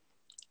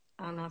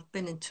 and I've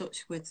been in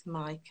touch with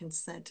Mike and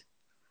said,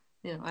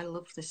 you know, I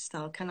love this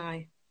style, can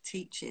I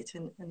teach it?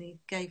 And he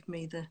gave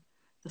me the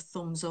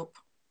thumbs up.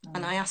 Oh.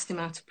 And I asked him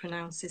how to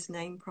pronounce his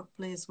name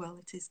properly as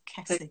well. It is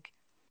Kessig.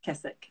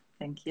 Kessig,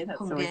 thank you. That's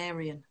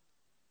Hungarian.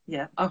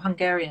 Yeah. Oh,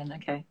 Hungarian.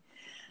 Okay.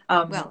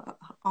 Well,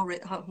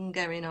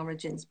 Hungarian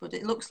origins, but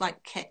it looks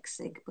like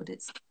Keksig, but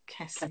it's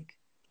Kessig.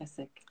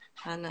 Kessig.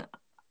 And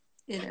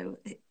you know,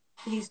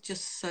 he's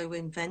just so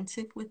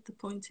inventive with the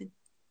pointed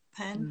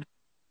pen. Mm.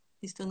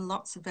 He's done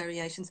lots of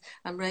variations,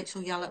 and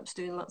Rachel Yallop's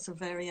doing lots of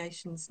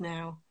variations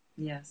now.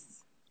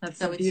 Yes. That's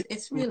so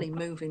it's really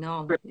moving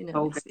on. You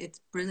know,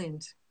 it's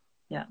brilliant.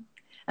 Yeah,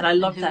 and I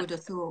love that. Who would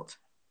have thought?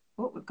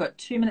 Well, we've got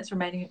 2 minutes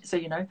remaining, so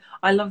you know,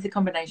 I love the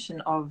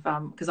combination of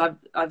because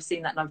I've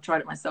seen that and I've tried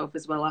it myself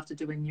as well after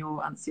doing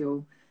your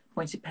unseal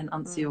pointed pen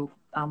unseal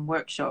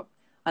workshop.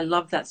 I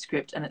love that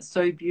script, and it's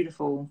so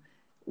beautiful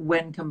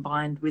when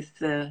combined with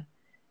the,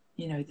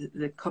 you know,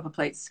 the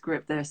Copperplate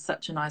script. They're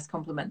such a nice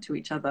complement to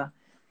each other.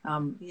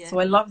 So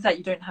I love that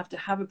you don't have to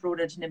have a broad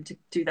edge nib to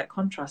do that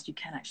contrast. You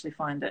can actually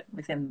find it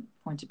within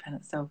pointed pen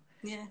itself.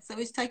 Yeah, so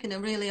he's taken a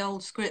really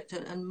old script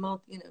and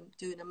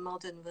doing a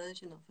modern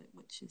version of it,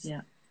 which is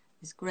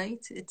is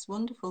great. It's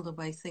wonderful the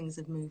way things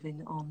are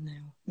moving on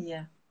now.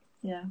 Yeah,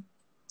 yeah.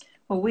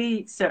 Well,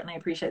 we certainly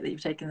appreciate that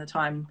you've taken the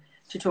time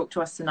to talk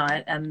to us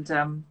tonight, and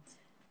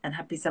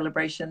happy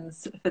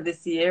celebrations for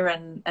this year,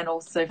 and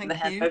also for the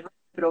handover.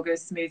 If it all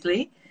goes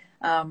smoothly.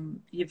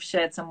 You've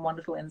shared some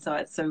wonderful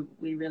insights, so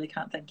we really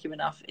can't thank you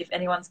enough. If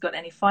anyone's got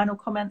any final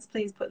comments,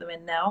 please put them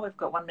in now. We've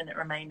got 1 minute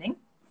remaining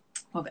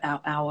of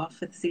our hour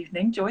for this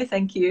evening. Joy,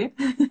 thank you.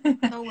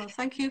 Oh, well,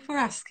 thank you for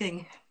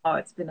asking. Oh,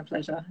 it's been a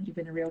pleasure. You've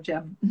been a real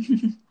gem.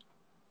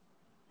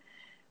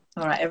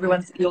 All right,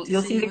 everyone's, you'll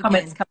see the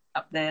comments coming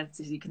up there,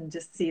 so you can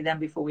just see them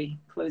before we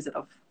close it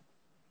off.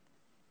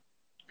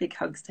 Big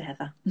hugs to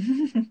Heather.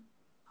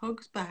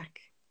 Hugs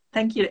back.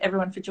 Thank you to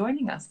everyone for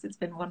joining us. It's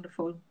been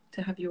wonderful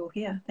to have you all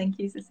here. Thank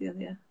you,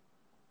 Cecilia.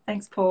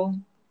 Thanks, Paul.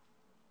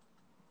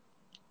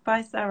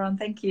 Bye, Saron.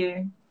 Thank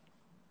you.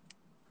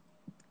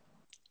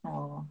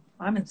 Oh,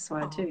 I'm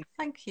inspired too.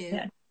 Thank you.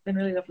 Yeah, it's been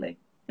really lovely.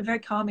 You're very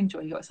calming,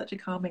 Joy. You've got such a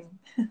calming...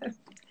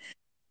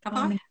 Have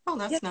I? Oh,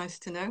 that's nice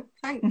to know.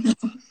 Thanks.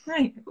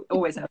 Right.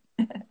 Always have.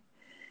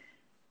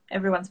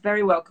 Everyone's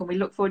very welcome. We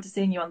look forward to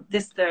seeing you on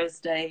this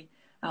Thursday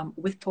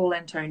with Paul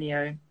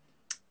Antonio.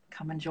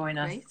 Come and join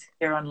us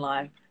here on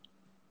live.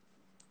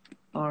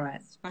 All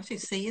right. Actually,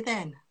 see you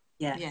then.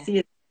 Yeah. See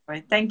you. All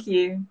right. Thank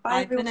you.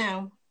 Bye for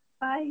now.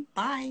 Bye.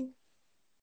 Bye.